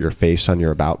 If you can put your face on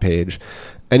your about page,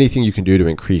 anything you can do to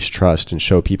increase trust and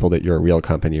show people that you're a real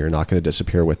company, you're not going to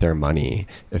disappear with their money.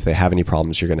 If they have any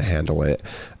problems, you're going to handle it.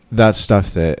 That's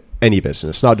stuff that any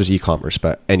business, not just e-commerce,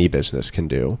 but any business can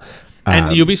do.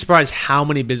 And you'll be surprised how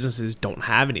many businesses don't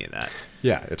have any of that.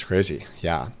 Yeah, it's crazy.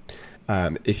 Yeah.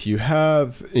 If you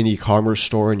have an e-commerce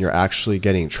store and you're actually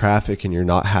getting traffic and you're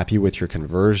not happy with your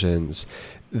conversions,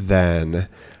 then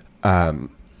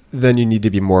you need to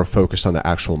be more focused on the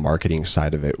actual marketing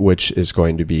side of it, which is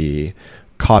going to be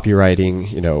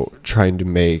copywriting, trying to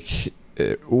make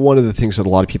one of the things that a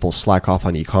lot of people slack off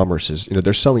on e-commerce is,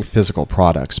 they're selling physical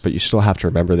products, but you still have to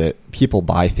remember that people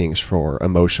buy things for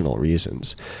emotional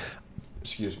reasons.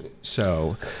 Excuse me.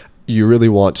 So you really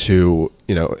want to,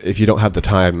 if you don't have the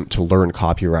time to learn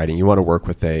copywriting, you want to work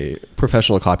with a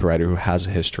professional copywriter who has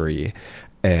a history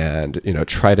and,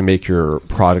 try to make your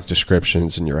product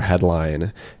descriptions and your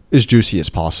headline as juicy as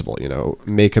possible.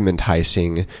 Make them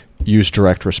enticing, use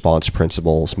direct response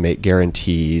principles, make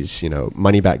guarantees,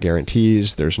 money back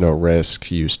guarantees, there's no risk,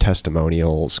 use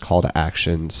testimonials, call to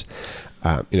actions.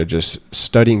 Just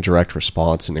studying direct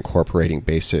response and incorporating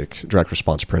basic direct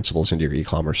response principles into your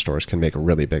e-commerce stores can make a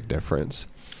really big difference.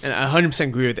 And I 100%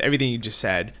 agree with everything you just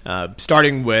said.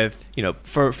 Starting with,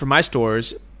 for my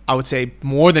stores, I would say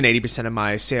more than 80% of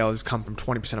my sales come from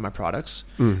 20% of my products.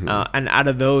 And out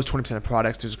of those 20% of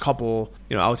products, there's a couple,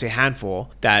 I would say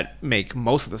handful that make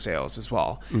most of the sales as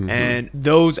well. And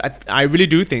those, I really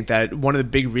do think that one of the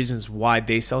big reasons why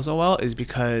they sell so well is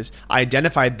because I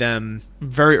identified them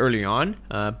very early on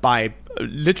by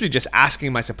literally just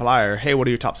asking my supplier, hey, what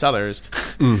are your top sellers?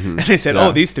 And they said,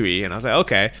 oh, these 3. And I was like,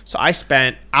 okay. So I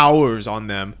spent hours on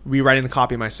them, rewriting the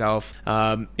copy myself,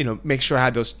 make sure I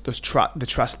had the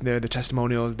trust there, the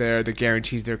testimonials there, the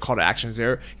guarantees there, call to actions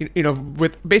there,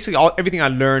 with basically everything I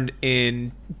learned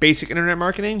in basic internet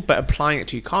marketing, but applying it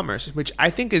to e-commerce, which I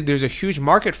think there's a huge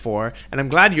market for. And I'm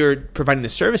glad you're providing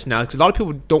this service now, because a lot of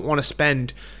people don't want to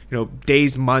spend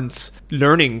days, months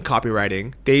learning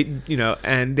copywriting.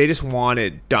 And they just want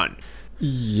it done.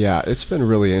 Yeah, it's been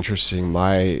really interesting.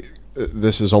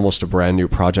 This is almost a brand new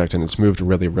project, and it's moved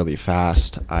really, really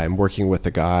fast. I'm working with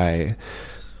a guy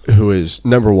who is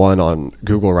number 1 on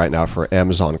Google right now for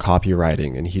Amazon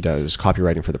copywriting, and he does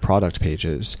copywriting for the product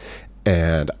pages.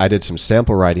 And I did some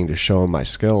sample writing to show him my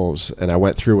skills, and I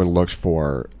went through and looked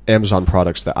for Amazon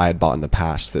products that I had bought in the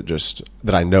past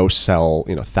that I know sell,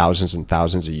 thousands and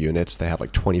thousands of units. They have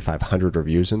like 2,500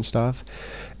 reviews and stuff.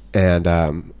 And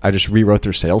I just rewrote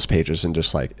their sales pages, and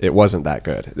just like, it wasn't that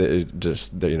good.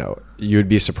 You'd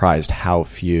be surprised how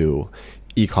few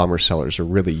e-commerce sellers are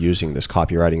really using this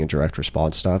copywriting and direct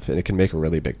response stuff, and it can make a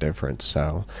really big difference.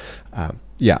 So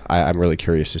I'm really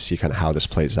curious to see kind of how this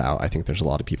plays out. I think there's a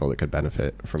lot of people that could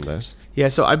benefit from this. Yeah,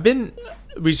 so I've been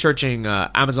researching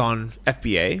Amazon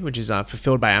FBA, which is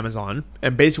fulfilled by Amazon,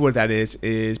 and basically what that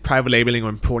is private labeling or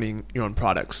importing your own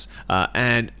products.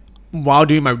 And while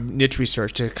doing my niche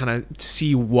research to kind of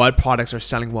see what products are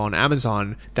selling well on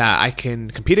Amazon that I can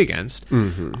compete against,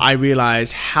 I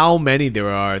realized how many there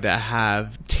are that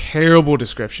have terrible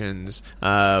descriptions.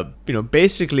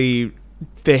 Basically,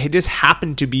 they just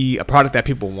happen to be a product that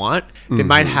people want. They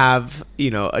might have,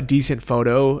 a decent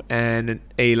photo and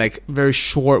a like very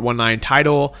short 1-line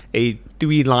title, a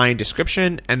 3-line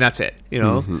description, and that's it,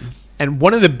 And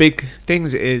one of the big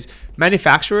things is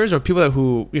manufacturers or people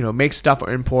who make stuff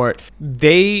or import,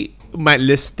 they might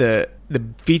list the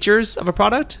features of a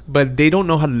product, but they don't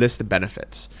know how to list the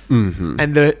benefits.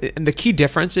 And the key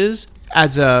difference is,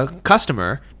 as a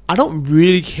customer, I don't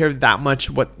really care that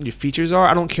much what your features are.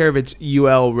 I don't care if it's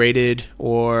UL rated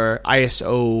or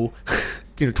ISO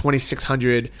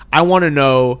 2600. I want to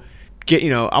know.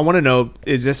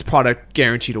 Is this product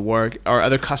guaranteed to work? Are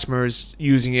other customers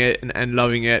using it and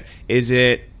loving it? Is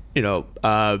it,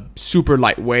 super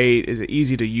lightweight? Is it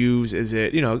easy to use? Is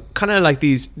it, kind of like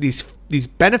these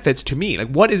benefits to me? Like,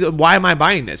 what is it? Why am I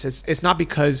buying this? It's not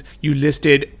because you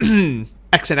listed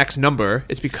X and X number.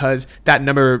 It's because that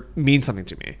number means something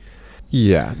to me.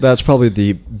 Yeah, that's probably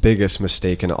the biggest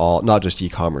mistake in all, not just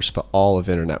e-commerce, but all of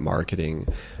internet marketing,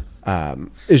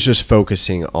 is just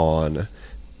focusing on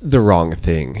the wrong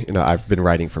thing. I've been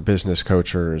writing for business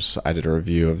coachers. I did a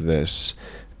review of this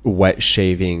wet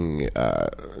shaving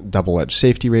double-edged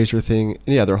safety razor thing.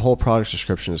 And yeah, their whole product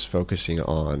description is focusing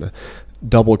on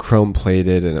double chrome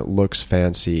plated and it looks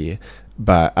fancy.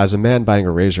 But as a man buying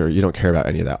a razor, you don't care about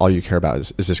any of that. All you care about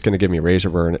is this going to give me razor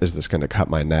burn? Is this going to cut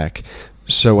my neck?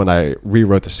 So when I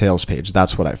rewrote the sales page,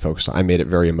 that's what I focused on. I made it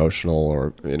very emotional,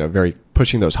 or very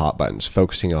pushing those hot buttons,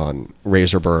 focusing on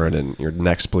razor burn and your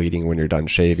neck's bleeding when you're done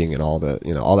shaving and all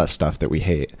that stuff that we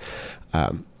hate.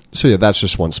 So yeah, that's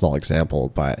just one small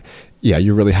example. But yeah,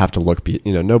 you really have to look.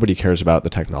 Nobody cares about the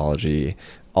technology.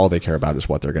 All they care about is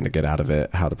what they're going to get out of it,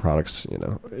 how the products,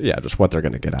 just what they're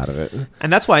going to get out of it.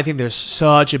 And that's why I think there's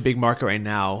such a big market right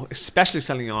now, especially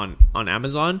selling on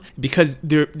Amazon, because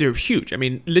they're huge. I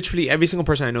mean, literally every single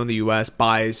person I know in the US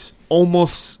buys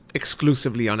almost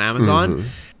exclusively on Amazon.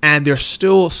 And there's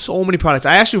still so many products.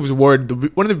 I actually was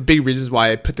worried. One of the big reasons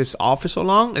why I put this off for so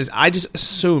long is I just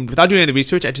assumed, without doing any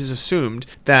research, I just assumed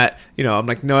that, I'm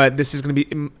like, no, this is going to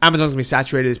be, Amazon's going to be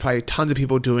saturated. There's probably tons of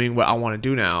people doing what I want to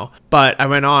do now. But I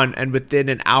went on, and within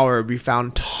an hour, we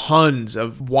found tons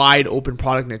of wide open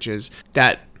product niches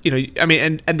that,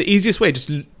 and the easiest way,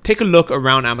 just take a look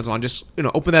around Amazon, just,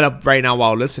 open that up right now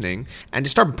while listening and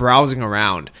just start browsing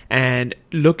around and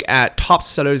look at top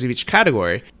sellers of each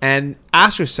category and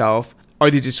ask yourself, are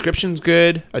these descriptions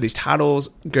good? Are these titles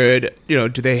good? Do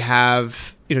they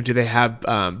have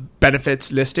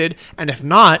benefits listed? And if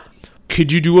not,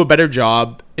 could you do a better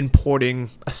job importing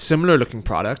a similar looking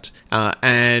product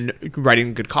and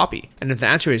writing good copy? And if the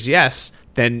answer is yes,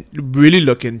 then really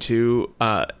look into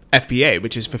FBA,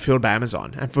 which is fulfilled by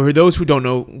Amazon. And for those who don't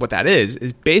know what that is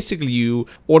basically you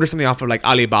order something off of like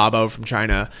Alibaba from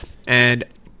China, and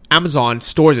Amazon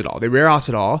stores it all. They warehouse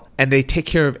it all, and they take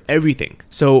care of everything.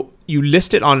 So you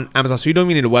list it on Amazon. So you don't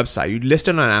even need a website. You list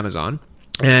it on Amazon.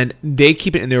 And they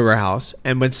keep it in their warehouse.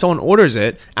 And when someone orders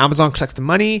it, Amazon collects the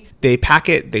money, they pack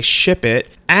it, they ship it,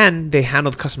 and they handle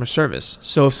the customer service.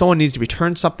 So if someone needs to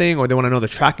return something or they want to know the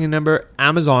tracking number,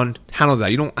 Amazon handles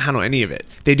that. You don't handle any of it.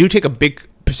 They do take a big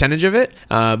percentage of it.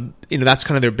 That's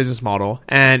kind of their business model.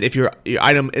 And if your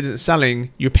item isn't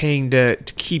selling, you're paying to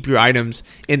keep your items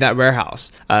in that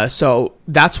warehouse. So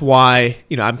that's why,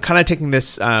 I'm kind of taking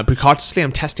this precautiously.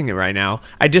 I'm testing it right now.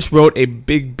 I just wrote a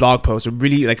big blog post, a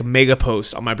really like a mega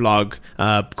post on my blog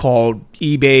called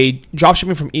eBay,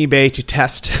 dropshipping from eBay to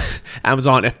test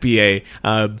Amazon FBA.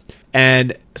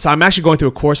 And so I'm actually going through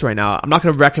a course right now. I'm not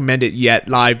going to recommend it yet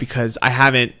live because I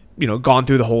haven't gone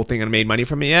through the whole thing and made money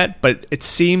from it yet, but it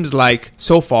seems like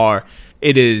so far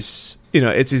it is,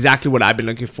 it's exactly what I've been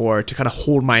looking for to kind of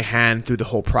hold my hand through the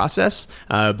whole process.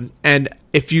 And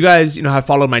if you guys, have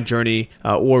followed my journey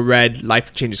or read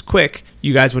Life Changes Quick,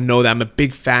 you guys would know that I'm a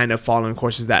big fan of following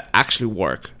courses that actually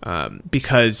work.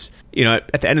 Because,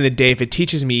 at the end of the day, if it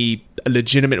teaches me a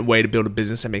legitimate way to build a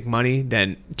business and make money,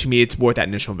 then to me, it's worth that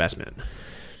initial investment.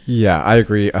 Yeah, I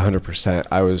agree 100%.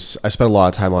 I spent a lot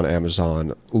of time on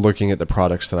Amazon looking at the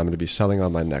products that I'm going to be selling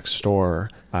on my next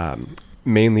store,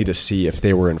 mainly to see if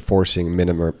they were enforcing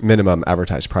minimum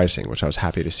advertised pricing, which I was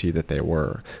happy to see that they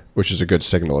were, which is a good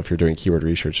signal if you're doing keyword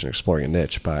research and exploring a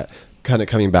niche. But kind of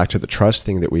coming back to the trust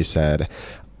thing that we said,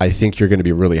 I think you're going to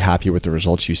be really happy with the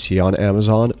results you see on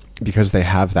Amazon because they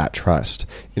have that trust.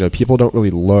 People don't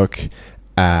really look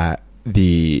at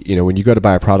when you go to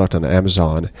buy a product on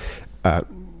Amazon,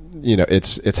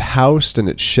 it's housed and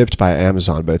it's shipped by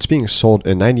Amazon, but it's being sold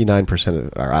in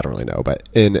 99% or I don't really know, but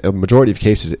in a majority of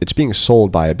cases, it's being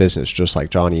sold by a business just like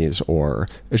Johnny's, or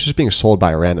it's just being sold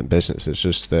by a random business.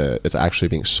 It's actually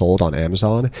being sold on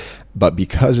Amazon. But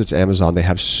because it's Amazon, they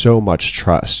have so much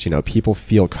trust. People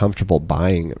feel comfortable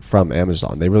buying from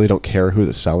Amazon. They really don't care who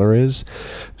the seller is.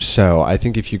 So I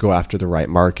think if you go after the right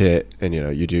market and,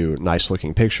 you do nice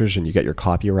looking pictures and you get your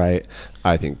copyright,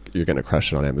 I think you're going to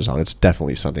crush it on Amazon. It's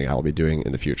definitely something I'll be doing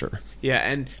in the future. Yeah,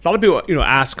 and a lot of people,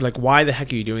 ask like, why the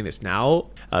heck are you doing this now?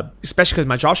 Especially because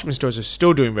my dropshipping stores are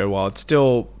still doing very well. It's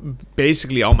still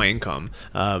basically all my income.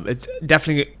 It's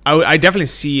definitely, I definitely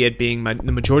see it being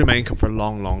the majority of my income for a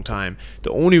long, long time.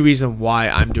 The only reason why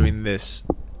I'm doing this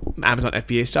Amazon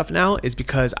FBA stuff now is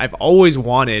because I've always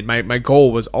wanted, my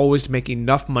goal was always to make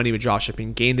enough money with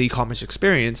dropshipping, gain the e-commerce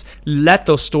experience, let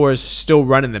those stores still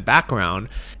run in the background,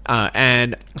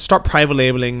 and start private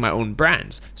labeling my own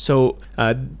brands. So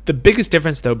the biggest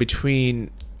difference though between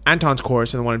Anton's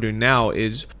course and the one I'm doing now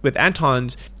is with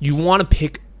Anton's, you want to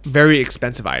pick very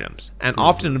expensive items, and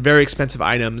often very expensive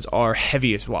items are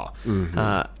heavy as well.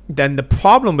 Then the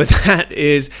problem with that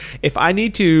is if I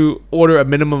need to order a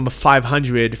minimum of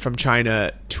 500 from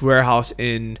China to warehouse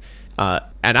in at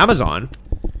Amazon,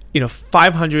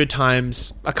 500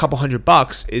 times a couple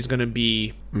 $100 is going to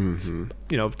be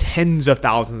tens of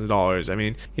thousands of dollars. I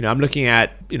mean, I'm looking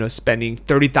at spending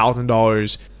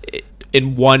 $30,000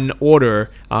 in one order,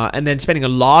 and then spending a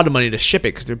lot of money to ship it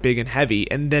because they're big and heavy,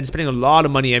 and then spending a lot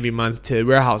of money every month to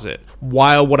warehouse it.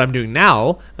 While what I'm doing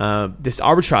now, this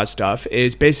arbitrage stuff,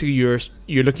 is basically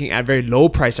you're looking at very low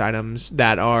price items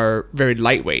that are very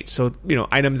lightweight. So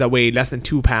items that weigh less than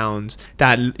 2 pounds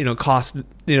that cost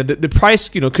the price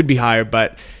could be higher,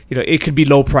 but it could be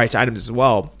low price items as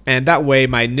well. And that way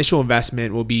my initial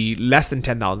investment will be less than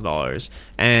 $10,000,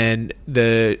 and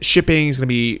the shipping is going to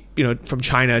be from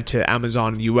China to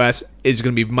Amazon in the US is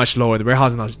going to be much lower. The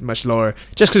warehousing is much lower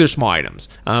just because they're small items.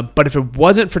 But if it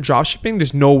wasn't for dropshipping,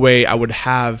 there's no way I would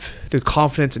have the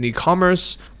confidence in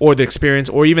e-commerce or the experience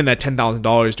or even that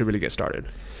 $10,000 to really get started.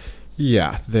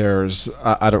 Yeah,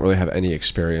 I don't really have any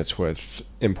experience with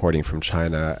importing from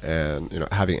China and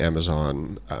having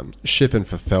Amazon ship and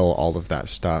fulfill all of that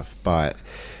stuff, but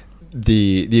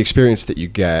the experience that you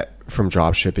get from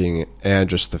drop shipping, and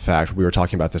just the fact, we were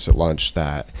talking about this at lunch,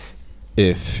 that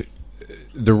if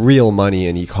the real money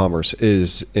in e-commerce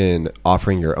is in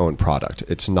offering your own product,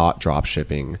 it's not drop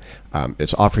shipping,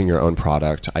 it's offering your own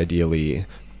product, ideally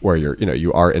where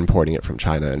you are importing it from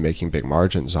China and making big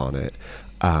margins on it.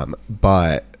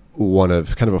 But one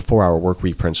of kind of a 4-hour work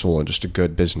week principle and just a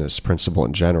good business principle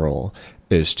in general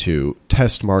is to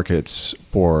test markets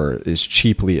for as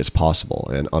cheaply as possible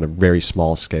and on a very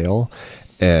small scale.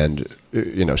 And,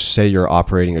 say you're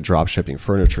operating a drop shipping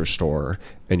furniture store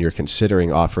and you're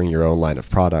considering offering your own line of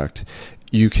product,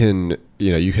 you can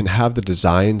have the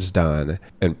designs done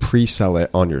and pre-sell it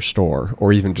on your store,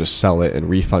 or even just sell it and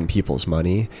refund people's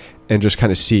money, and just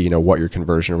kind of see, what your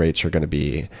conversion rates are going to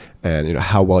be and,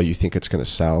 how well you think it's going to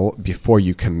sell before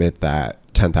you commit that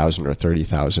 $10,000 or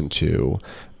 $30,000 to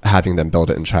having them build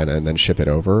it in China and then ship it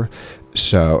over.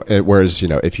 So, whereas,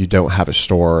 if you don't have a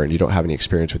store and you don't have any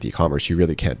experience with e-commerce, you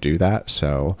really can't do that.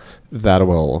 So that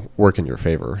will work in your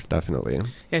favor, definitely.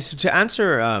 Yeah. So to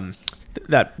answer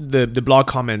the blog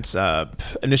comments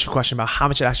initial question about how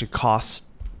much it actually costs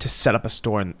to set up a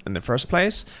store in the first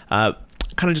place,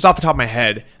 kind of just off the top of my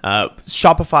head,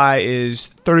 Shopify is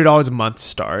 $30 a month to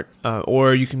start,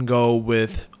 or you can go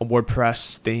with a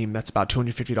WordPress theme that's about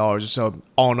 $250 or so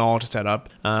all in all to set up.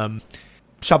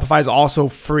 Shopify is also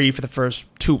free for the first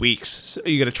 2 weeks. So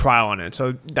you get a trial on it.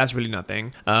 So that's really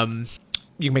nothing.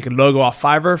 You can make a logo off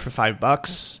Fiverr for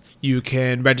 $5. You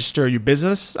can register your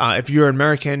business. If you're an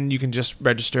American, you can just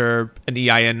register an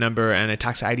EIN number and a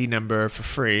tax ID number for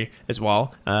free as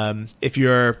well. If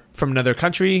you're from another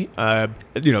country,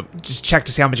 just check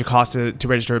to see how much it costs to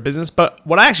register a business. But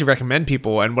what I actually recommend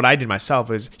people, and what I did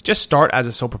myself, is just start as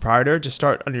a sole proprietor. Just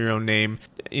start under your own name,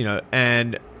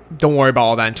 and don't worry about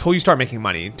all that until you start making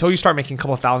money, until you start making a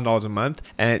couple $1,000s a month,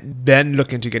 and then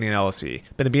look into getting an LLC.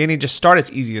 But in the beginning, just start as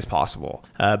easy as possible.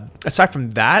 Aside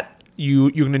from that,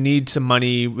 you're going to need some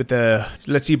money with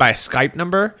let's say you buy a Skype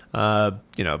number,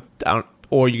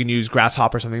 or you can use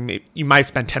Grasshopper or something. You might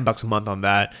spend $10 a month on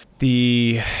that.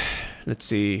 Let's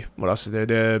see, what else is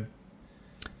there?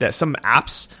 There's some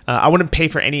apps. I wouldn't pay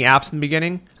for any apps in the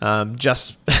beginning.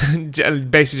 Just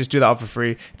basically just do that all for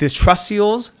free. There's Trust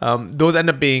Seals. Those end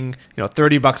up being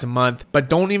 $30 a month, but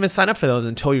don't even sign up for those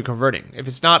until you're converting. If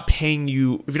it's not paying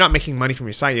you, if you're not making money from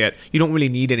your site yet, you don't really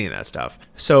need any of that stuff.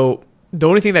 So the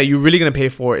only thing that you're really going to pay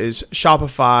for is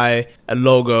Shopify, a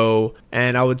logo,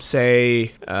 and I would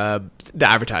say the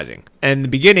advertising. And in the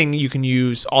beginning, you can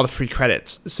use all the free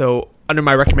credits. So under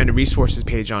my recommended resources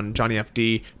page on Johnny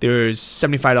FD, there's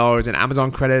 $75 in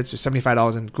Amazon credits, there's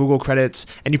 $75 in Google credits,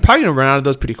 and you're probably going to run out of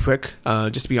those pretty quick,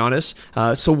 just to be honest.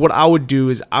 So what I would do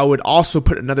is I would also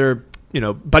put another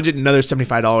budget another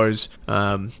 $75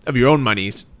 of your own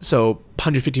money, so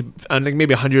 $150,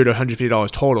 maybe $100 or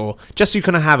 $150 total, just so you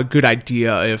kind of have a good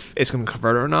idea if it's going to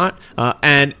convert or not.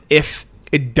 And if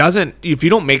it doesn't, if you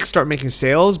don't start making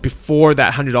sales before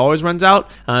that $100 runs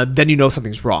out, then you know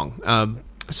something's wrong.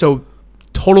 So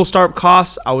total startup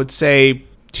costs, I would say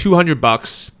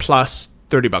 $200 plus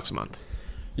 $30 a month.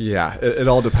 Yeah, it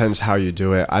all depends how you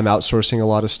do it. I'm outsourcing a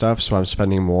lot of stuff, so I'm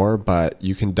spending more, but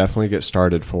you can definitely get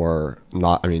started for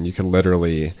you can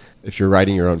literally, if you're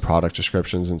writing your own product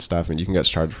descriptions and stuff, you can get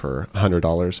started for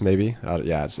 $100 maybe.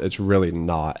 It's really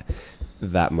not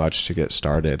that much to get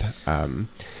started.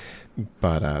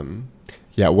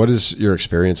 What has your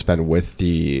experience been with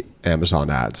the Amazon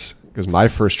ads? Because my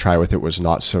first try with it was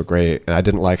not so great, and I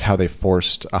didn't like how they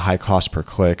forced a high cost per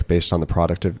click based on the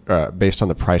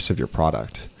price of your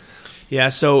product. Yeah,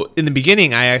 so in the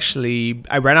beginning, I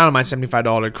ran out of my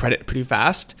 $75 credit pretty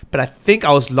fast, but I think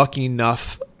I was lucky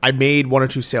enough. I made 1 or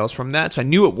 2 sales from that, so I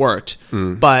knew it worked.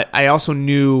 But I also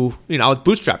knew, I was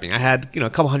bootstrapping. I had, a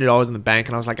couple $100s in the bank,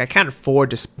 and I was like, I can't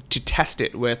afford to test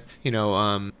it with,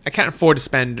 I can't afford to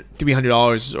spend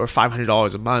 $300 or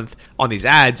 $500 a month on these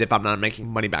ads if I'm not making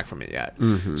money back from it yet.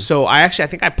 So I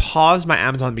think I paused my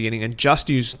Amazon in the beginning and just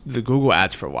used the Google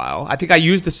ads for a while. I think I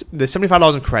used the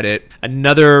 $75 in credit,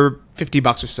 another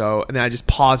 $50 or so, and then I just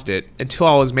paused it until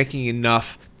I was making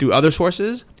enough through other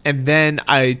sources, and then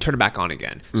I turn it back on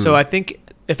again. So I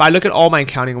think if I look at all my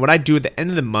accounting, what I do at the end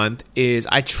of the month is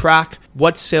I track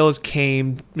what sales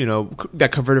came,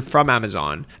 that converted from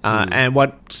Amazon, and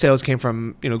what sales came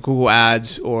from, Google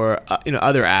ads or,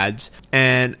 other ads.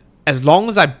 And as long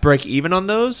as I break even on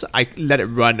those, I let it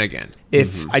run again.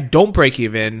 If I don't break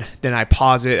even, then I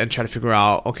pause it and try to figure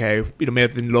out, okay, maybe I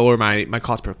have to lower my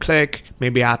cost per click.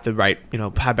 Maybe I have to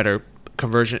have better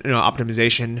conversion,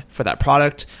 optimization for that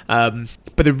product.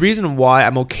 But the reason why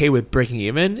I'm okay with breaking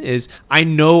even is I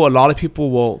know a lot of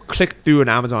people will click through an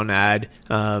Amazon ad,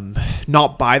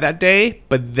 not buy that day,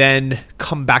 but then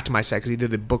come back to my site because either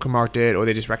they bookmarked it or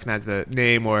they just recognize the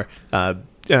name, or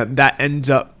that ends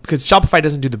up, because Shopify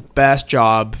doesn't do the best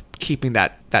job keeping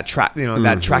that track,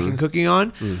 that tracking cookie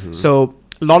on. So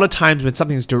a lot of times when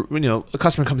something's, a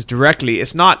customer comes directly,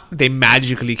 it's not they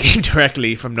magically came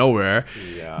directly from nowhere.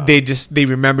 Yeah. They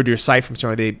remembered your site from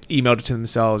somewhere. They emailed it to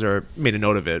themselves or made a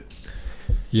note of it.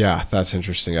 Yeah, that's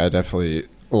interesting. I definitely,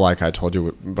 like I told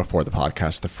you before the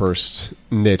podcast, the first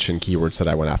niche and keywords that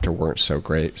I went after weren't so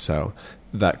great. So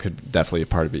that could definitely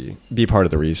be part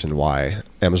of the reason why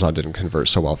Amazon didn't convert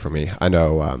so well for me. I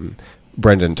know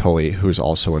Brendan Tully, who's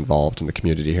also involved in the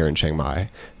community here in Chiang Mai,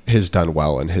 has done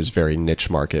well in his very niche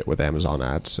market with Amazon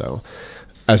ads. So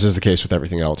as is the case with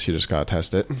everything else, you just got to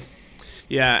test it.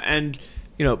 Yeah. And,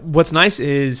 what's nice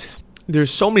is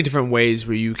there's so many different ways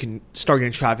where you can start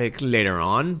getting traffic later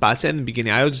on. But I'd say in the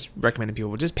beginning, I would just recommend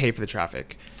people just pay for the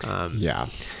traffic. Yeah,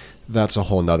 that's a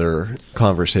whole nother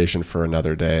conversation for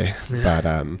another day.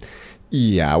 But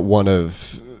yeah, one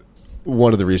of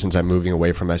the reasons I'm moving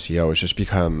away from SEO is just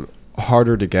become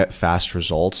harder to get fast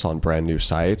results on brand new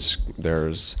sites.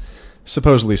 There's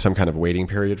supposedly some kind of waiting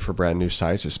period for brand new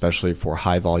sites, especially for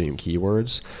high volume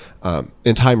keywords.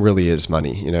 And time really is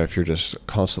money. If you're just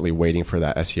constantly waiting for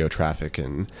that SEO traffic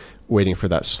and waiting for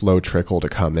that slow trickle to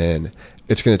come in,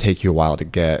 it's going to take you a while to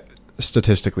get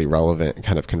statistically relevant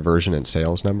kind of conversion and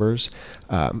sales numbers.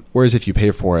 Whereas if you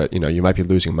pay for it, you might be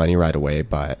losing money right away,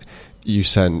 but you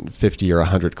send 50 or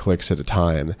 100 clicks at a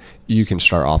time, you can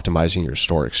start optimizing your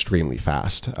store extremely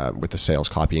fast with the sales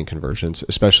copy and conversions,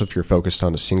 especially if you're focused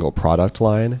on a single product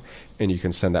line and you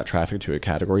can send that traffic to a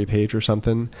category page or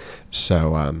something.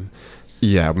 So,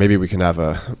 yeah, maybe we can have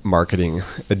a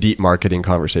deep marketing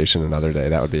conversation another day.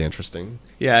 That would be interesting.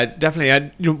 Yeah,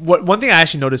 definitely. One thing I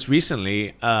actually noticed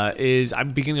recently is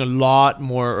I'm beginning a lot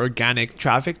more organic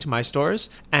traffic to my stores,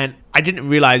 and I didn't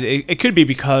realize it could be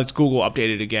because Google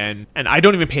updated again, and I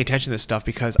don't even pay attention to this stuff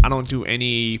because I don't do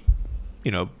any,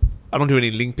 I don't do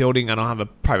any link building. I don't have a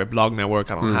private blog network.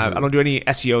 I don't do any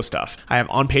SEO stuff. I have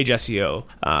on-page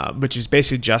SEO, which is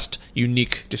basically just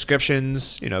unique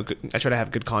descriptions. I try to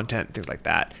have good content, things like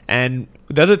that. And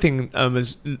the other thing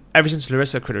is, ever since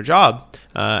Larissa quit her job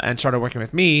and started working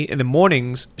with me in the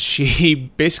mornings, she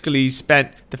basically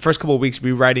spent the first couple of weeks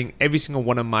rewriting every single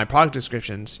one of my product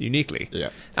descriptions uniquely. Yeah.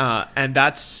 And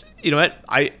that's,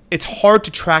 it's hard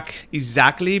to track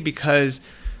exactly because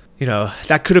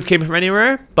that could have came from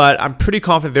anywhere, but I'm pretty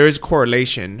confident there is a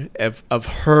correlation of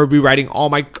her rewriting all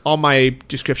my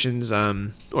descriptions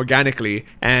organically,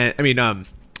 and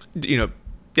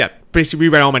basically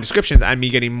rewrite all my descriptions and me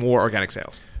getting more organic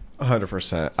sales.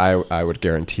 100%. I would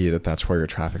guarantee that's where your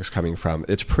traffic is coming from.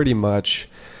 It's pretty much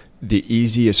the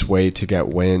easiest way to get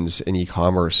wins in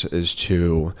e-commerce is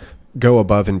to go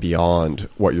above and beyond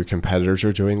what your competitors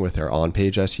are doing with their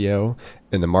on-page SEO.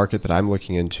 In the market that I'm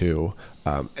looking into,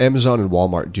 Amazon and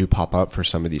Walmart do pop up for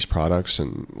some of these products,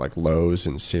 and like Lowe's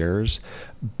and Sears.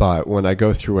 But when I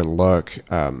go through and look,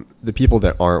 the people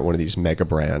that aren't one of these mega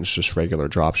brands, just regular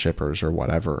drop shippers or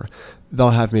whatever, they'll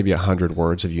have maybe 100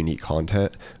 words of unique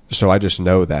content. So I just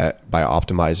know that by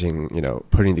optimizing,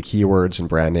 putting the keywords and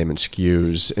brand name and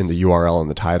SKUs in the URL and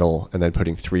the title, and then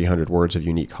putting 300 words of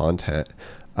unique content,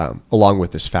 along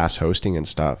with this fast hosting and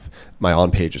stuff, my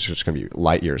on-page is just going to be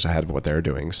light years ahead of what they're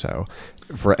doing. So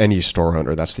for any store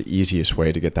owner, that's the easiest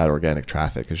way to get that organic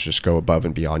traffic, is just go above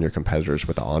and beyond your competitors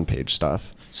with the on-page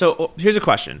stuff. So here's a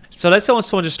question. So let's say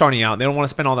someone's just starting out, they don't want to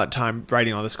spend all that time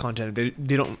writing all this content. They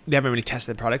haven't really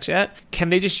tested the products yet.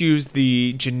 Can they just use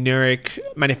the generic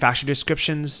manufacturer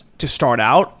descriptions to start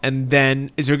out? And then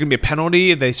is there going to be a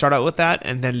penalty if they start out with that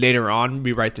and then later on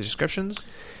rewrite the descriptions?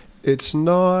 It's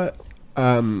not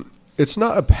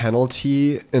a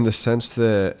penalty in the sense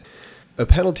that a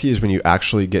penalty is when you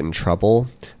actually get in trouble.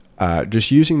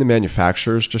 Just using the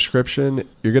manufacturer's description,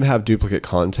 you're going to have duplicate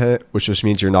content, which just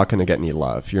means you're not going to get any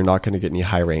love. You're not going to get any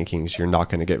high rankings. You're not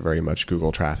going to get very much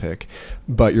Google traffic,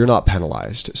 but you're not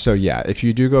penalized. So yeah, if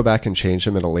you do go back and change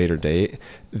them at a later date,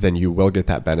 then you will get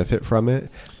that benefit from it.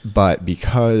 But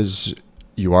because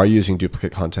you are using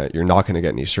duplicate content, you're not going to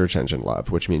get any search engine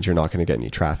love, which means you're not going to get any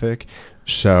traffic.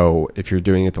 So if you're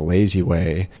doing it the lazy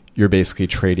way, you're basically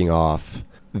trading off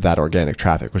that organic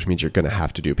traffic, which means you're going to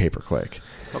have to do pay-per-click.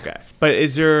 Okay. But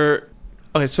is there...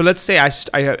 Okay, so let's say I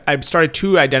started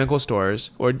two identical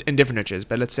stores or in different niches,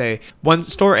 but let's say one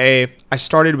store A, I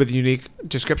started with unique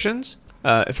descriptions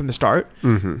from the start,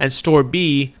 and store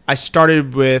B, I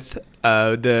started with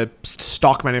the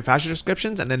stock manufacturer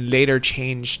descriptions and then later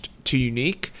changed to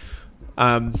unique.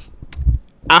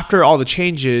 After all the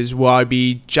changes, will I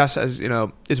be just as,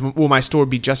 will my store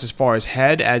be just as far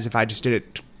ahead as if I just did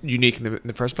it unique in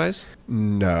the first place?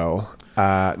 No,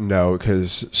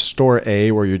 because store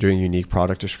A, where you're doing unique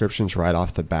product descriptions right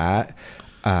off the bat,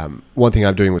 one thing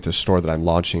I'm doing with the store that I'm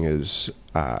launching is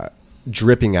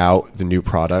dripping out the new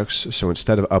products. So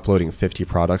instead of uploading 50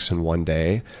 products in one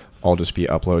day, I'll just be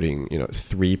uploading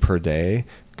 3 per day,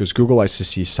 because Google likes to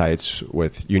see sites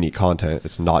with unique content.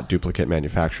 It's not duplicate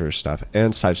manufacturer stuff,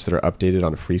 and sites that are updated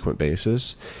on a frequent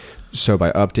basis. So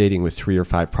by updating with 3 or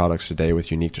 5 products a day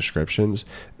with unique descriptions,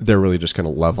 they're really just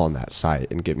going to love on that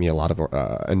site and get me a lot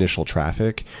of initial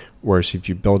traffic. Whereas if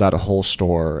you build out a whole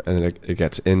store and then it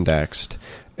gets indexed,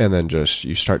 and then just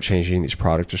you start changing these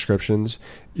product descriptions,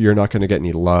 you're not going to get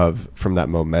any love from that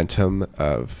momentum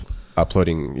of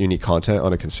uploading unique content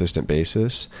on a consistent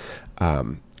basis.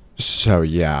 So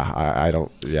yeah, I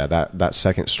don't. Yeah, that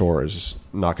second store is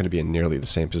not going to be in nearly the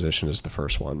same position as the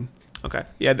first one. Okay.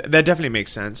 Yeah, that definitely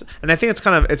makes sense. And I think it's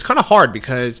kind of hard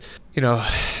because,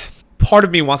 part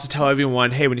of me wants to tell everyone,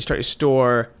 hey, when you start your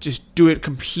store, just do it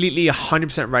completely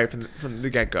 100% right from the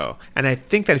get-go. And I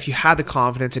think that if you have the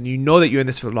confidence and you know that you're in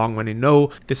this for the long run and you know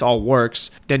this all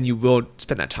works, then you will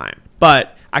spend that time.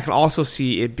 But I can also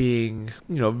see it being,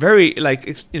 very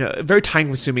very time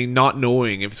consuming, not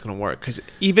knowing if it's going to work. Because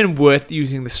even with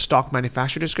using the stock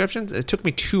manufacturer descriptions, it took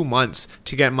me 2 months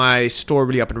to get my store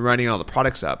really up and running and all the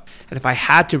products up. And if I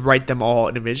had to write them all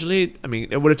individually,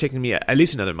 it would have taken me at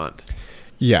least another month.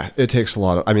 Yeah, it takes a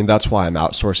lot of, that's why I'm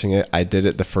outsourcing it. I did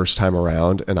it the first time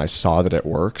around and I saw that it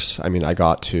works. I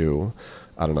got to,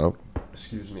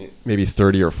 maybe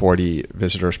 30 or 40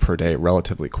 visitors per day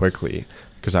relatively quickly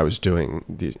because I was doing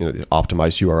the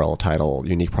optimized URL title,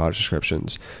 unique product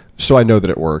descriptions. So I know that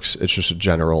it works. It's just a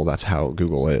general, that's how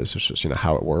Google is. It's just,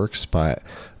 how it works. But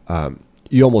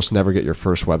you almost never get your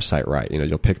first website right.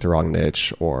 You'll pick the wrong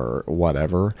niche or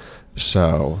whatever.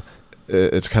 So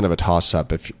it's kind of a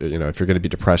toss-up. If you're going to be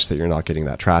depressed that you're not getting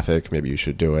that traffic, maybe you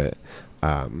should do it.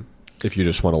 If you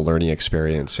just want a learning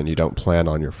experience and you don't plan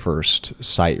on your first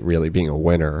site really being a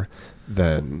winner,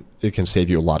 then it can save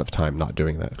you a lot of time not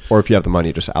doing that. Or if you have the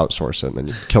money, just outsource it and then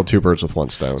you kill two birds with one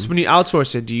stone. So when you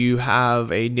outsource it, do you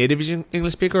have a native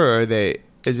English speaker, or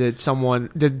is it someone?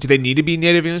 Do they need to be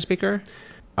native English speaker?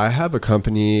 I have a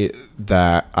company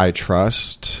that I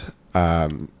trust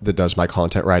that does my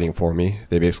content writing for me.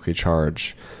 They basically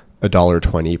charge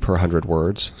 $1.20 per 100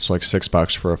 words, so like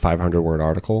 $6 for a 500-word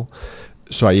article.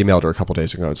 So I emailed her a couple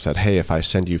days ago and said, hey, if I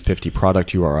send you 50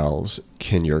 product URLs,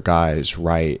 can your guys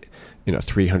write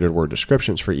 300-word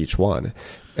descriptions for each one?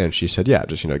 And she said, yeah,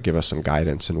 just give us some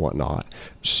guidance and whatnot.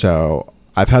 So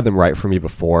I've had them write for me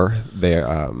before.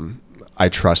 I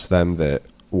trust them that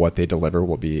what they deliver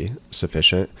will be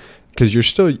sufficient. Because you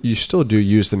still do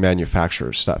use the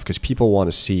manufacturer's stuff because people want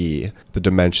to see the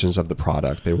dimensions of the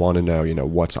product. They want to know,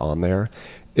 what's on there.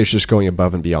 It's just going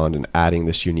above and beyond and adding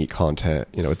this unique content,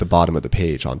 at the bottom of the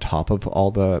page on top of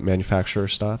all the manufacturer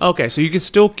stuff. Okay, so you can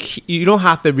still you don't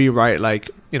have to rewrite like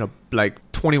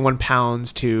 21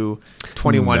 pounds to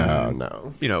 21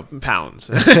 pounds.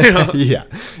 Yeah,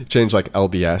 change like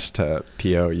LBS to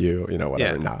POU,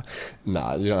 whatever. Yeah.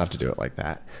 Nah, you don't have to do it like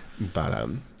that. But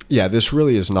yeah, this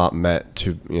really is not meant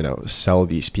to, sell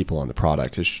these people on the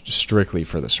product. It's strictly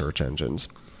for the search engines.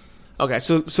 Okay,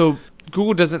 so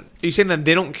Google doesn't. You're saying that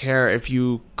they don't care if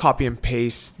you copy and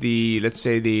paste the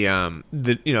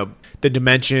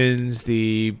dimensions,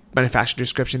 the manufacturer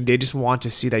description. They just want to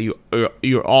see that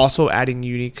you're also adding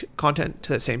unique content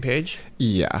to that same page.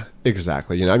 Yeah,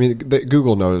 exactly.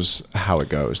 Google knows how it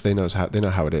goes. They know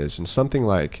how it is, and something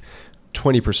like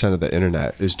 20% of the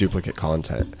internet is duplicate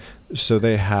content. So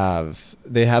they have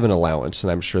an allowance,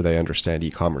 and I'm sure they understand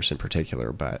e-commerce in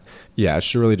particular. But yeah,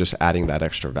 it's really just adding that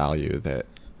extra value that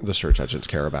the search engines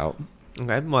care about.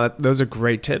 Okay, well, those are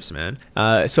great tips, man.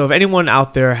 So if anyone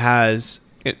out there has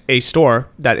a store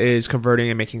that is converting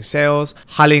and making sales,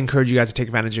 highly encourage you guys to take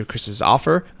advantage of Chris's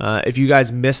offer. If you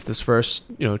guys missed this first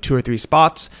 2 or 3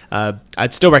 spots,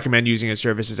 I'd still recommend using his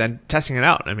services and testing it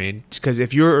out. Because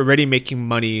if you're already making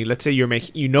money, let's say you're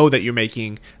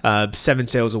making 7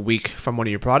 sales a week from one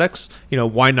of your products,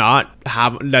 why not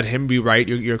let him rewrite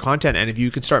your content? And if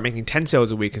you can start making 10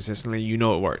 sales a week consistently,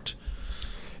 it worked.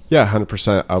 Yeah,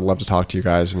 100%. I'd love to talk to you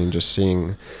guys. Just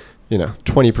seeing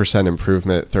 20%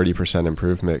 improvement, 30%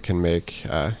 improvement can make,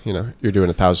 you're doing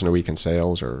 1,000 a week in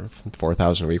sales or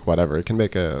 4,000 a week, whatever. It can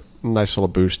make a nice little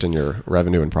boost in your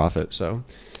revenue and profit. So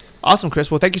awesome, Chris.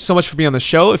 Well, thank you so much for being on the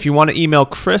show. If you want to email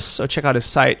Chris or check out his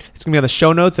site, it's going to be on the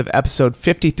show notes of episode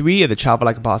 53 of the Travel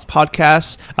Like a Boss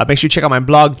podcast. Make sure you check out my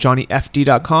blog,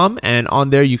 johnnyfd.com. And on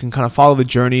there, you can kind of follow the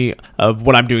journey of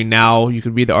what I'm doing now. You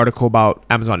can read the article about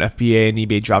Amazon FBA and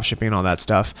eBay dropshipping and all that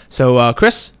stuff. So,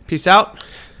 Chris, peace out.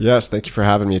 Yes, thank you for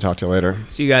having me. Talk to you later.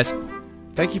 See you guys.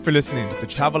 Thank you for listening to the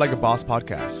Travel Like a Boss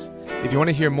podcast. If you want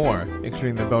to hear more,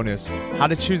 including the bonus How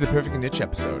to Choose the Perfect Niche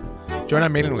episode, join our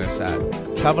mailing list at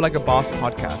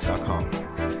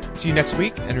travellikeabosspodcast.com. See you next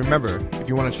week, and remember, if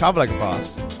you want to travel like a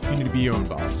boss, you need to be your own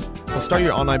boss. So start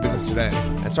your online business today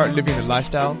and start living the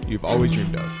lifestyle you've always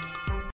dreamed of.